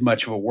not as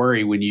much of a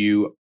worry when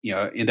you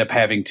end up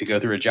having to go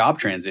through a job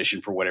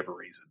transition for whatever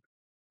reason.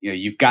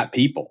 You've got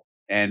people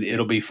and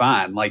it'll be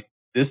fine. Like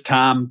this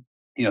time,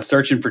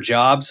 searching for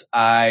jobs,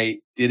 I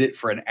did it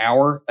for an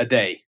hour a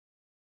day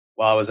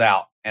while I was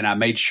out. And I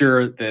made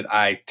sure that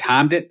I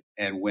timed it.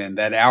 And when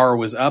that hour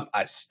was up,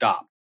 I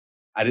stopped.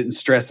 I didn't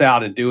stress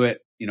out and do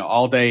it,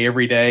 all day,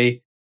 every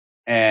day.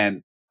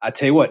 And I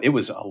tell you what, it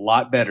was a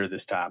lot better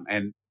this time.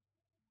 And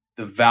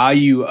the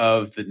value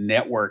of the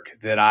network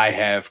that I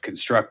have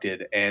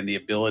constructed and the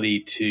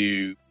ability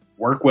to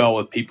work well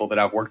with people that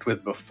I've worked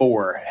with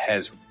before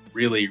has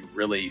really,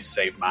 really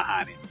saved my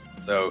hiney.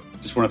 So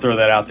just want to throw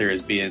that out there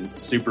as being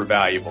super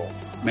valuable.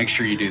 Make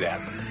sure you do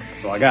that.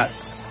 That's all I got.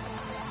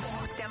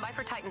 Stand by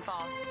for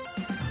Titanfall.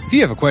 If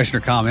you have a question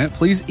or comment,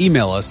 please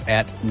email us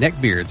at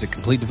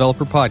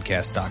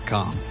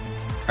neckbeards@CompleteDeveloperPodcast.com.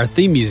 Our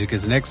theme music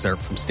is an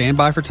excerpt from Stand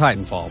By for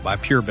Titanfall by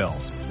Pure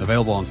Bells,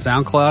 available on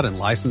SoundCloud and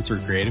licensed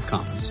through Creative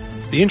Commons.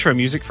 The intro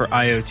music for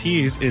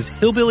IoTs is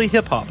Hillbilly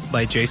Hip Hop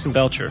by Jason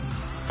Belcher.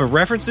 For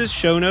references,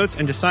 show notes,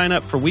 and to sign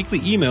up for weekly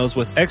emails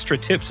with extra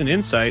tips and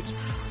insights,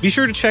 be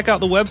sure to check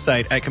out the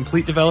website at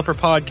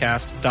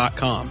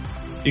CompleteDeveloperPodcast.com.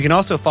 You can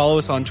also follow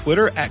us on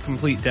Twitter at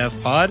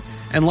CompleteDevPod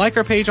and like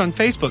our page on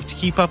Facebook to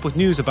keep up with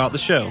news about the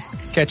show.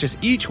 Catch us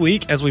each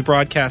week as we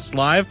broadcast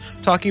live,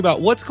 talking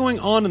about what's going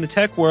on in the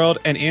tech world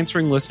and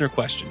answering listener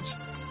questions.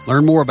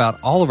 Learn more about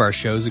all of our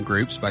shows and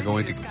groups by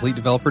going to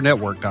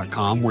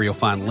CompleteDeveloperNetwork.com, where you'll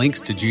find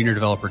links to Junior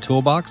Developer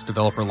Toolbox,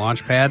 Developer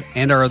Launchpad,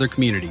 and our other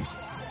communities.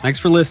 Thanks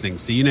for listening.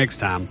 See you next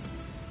time.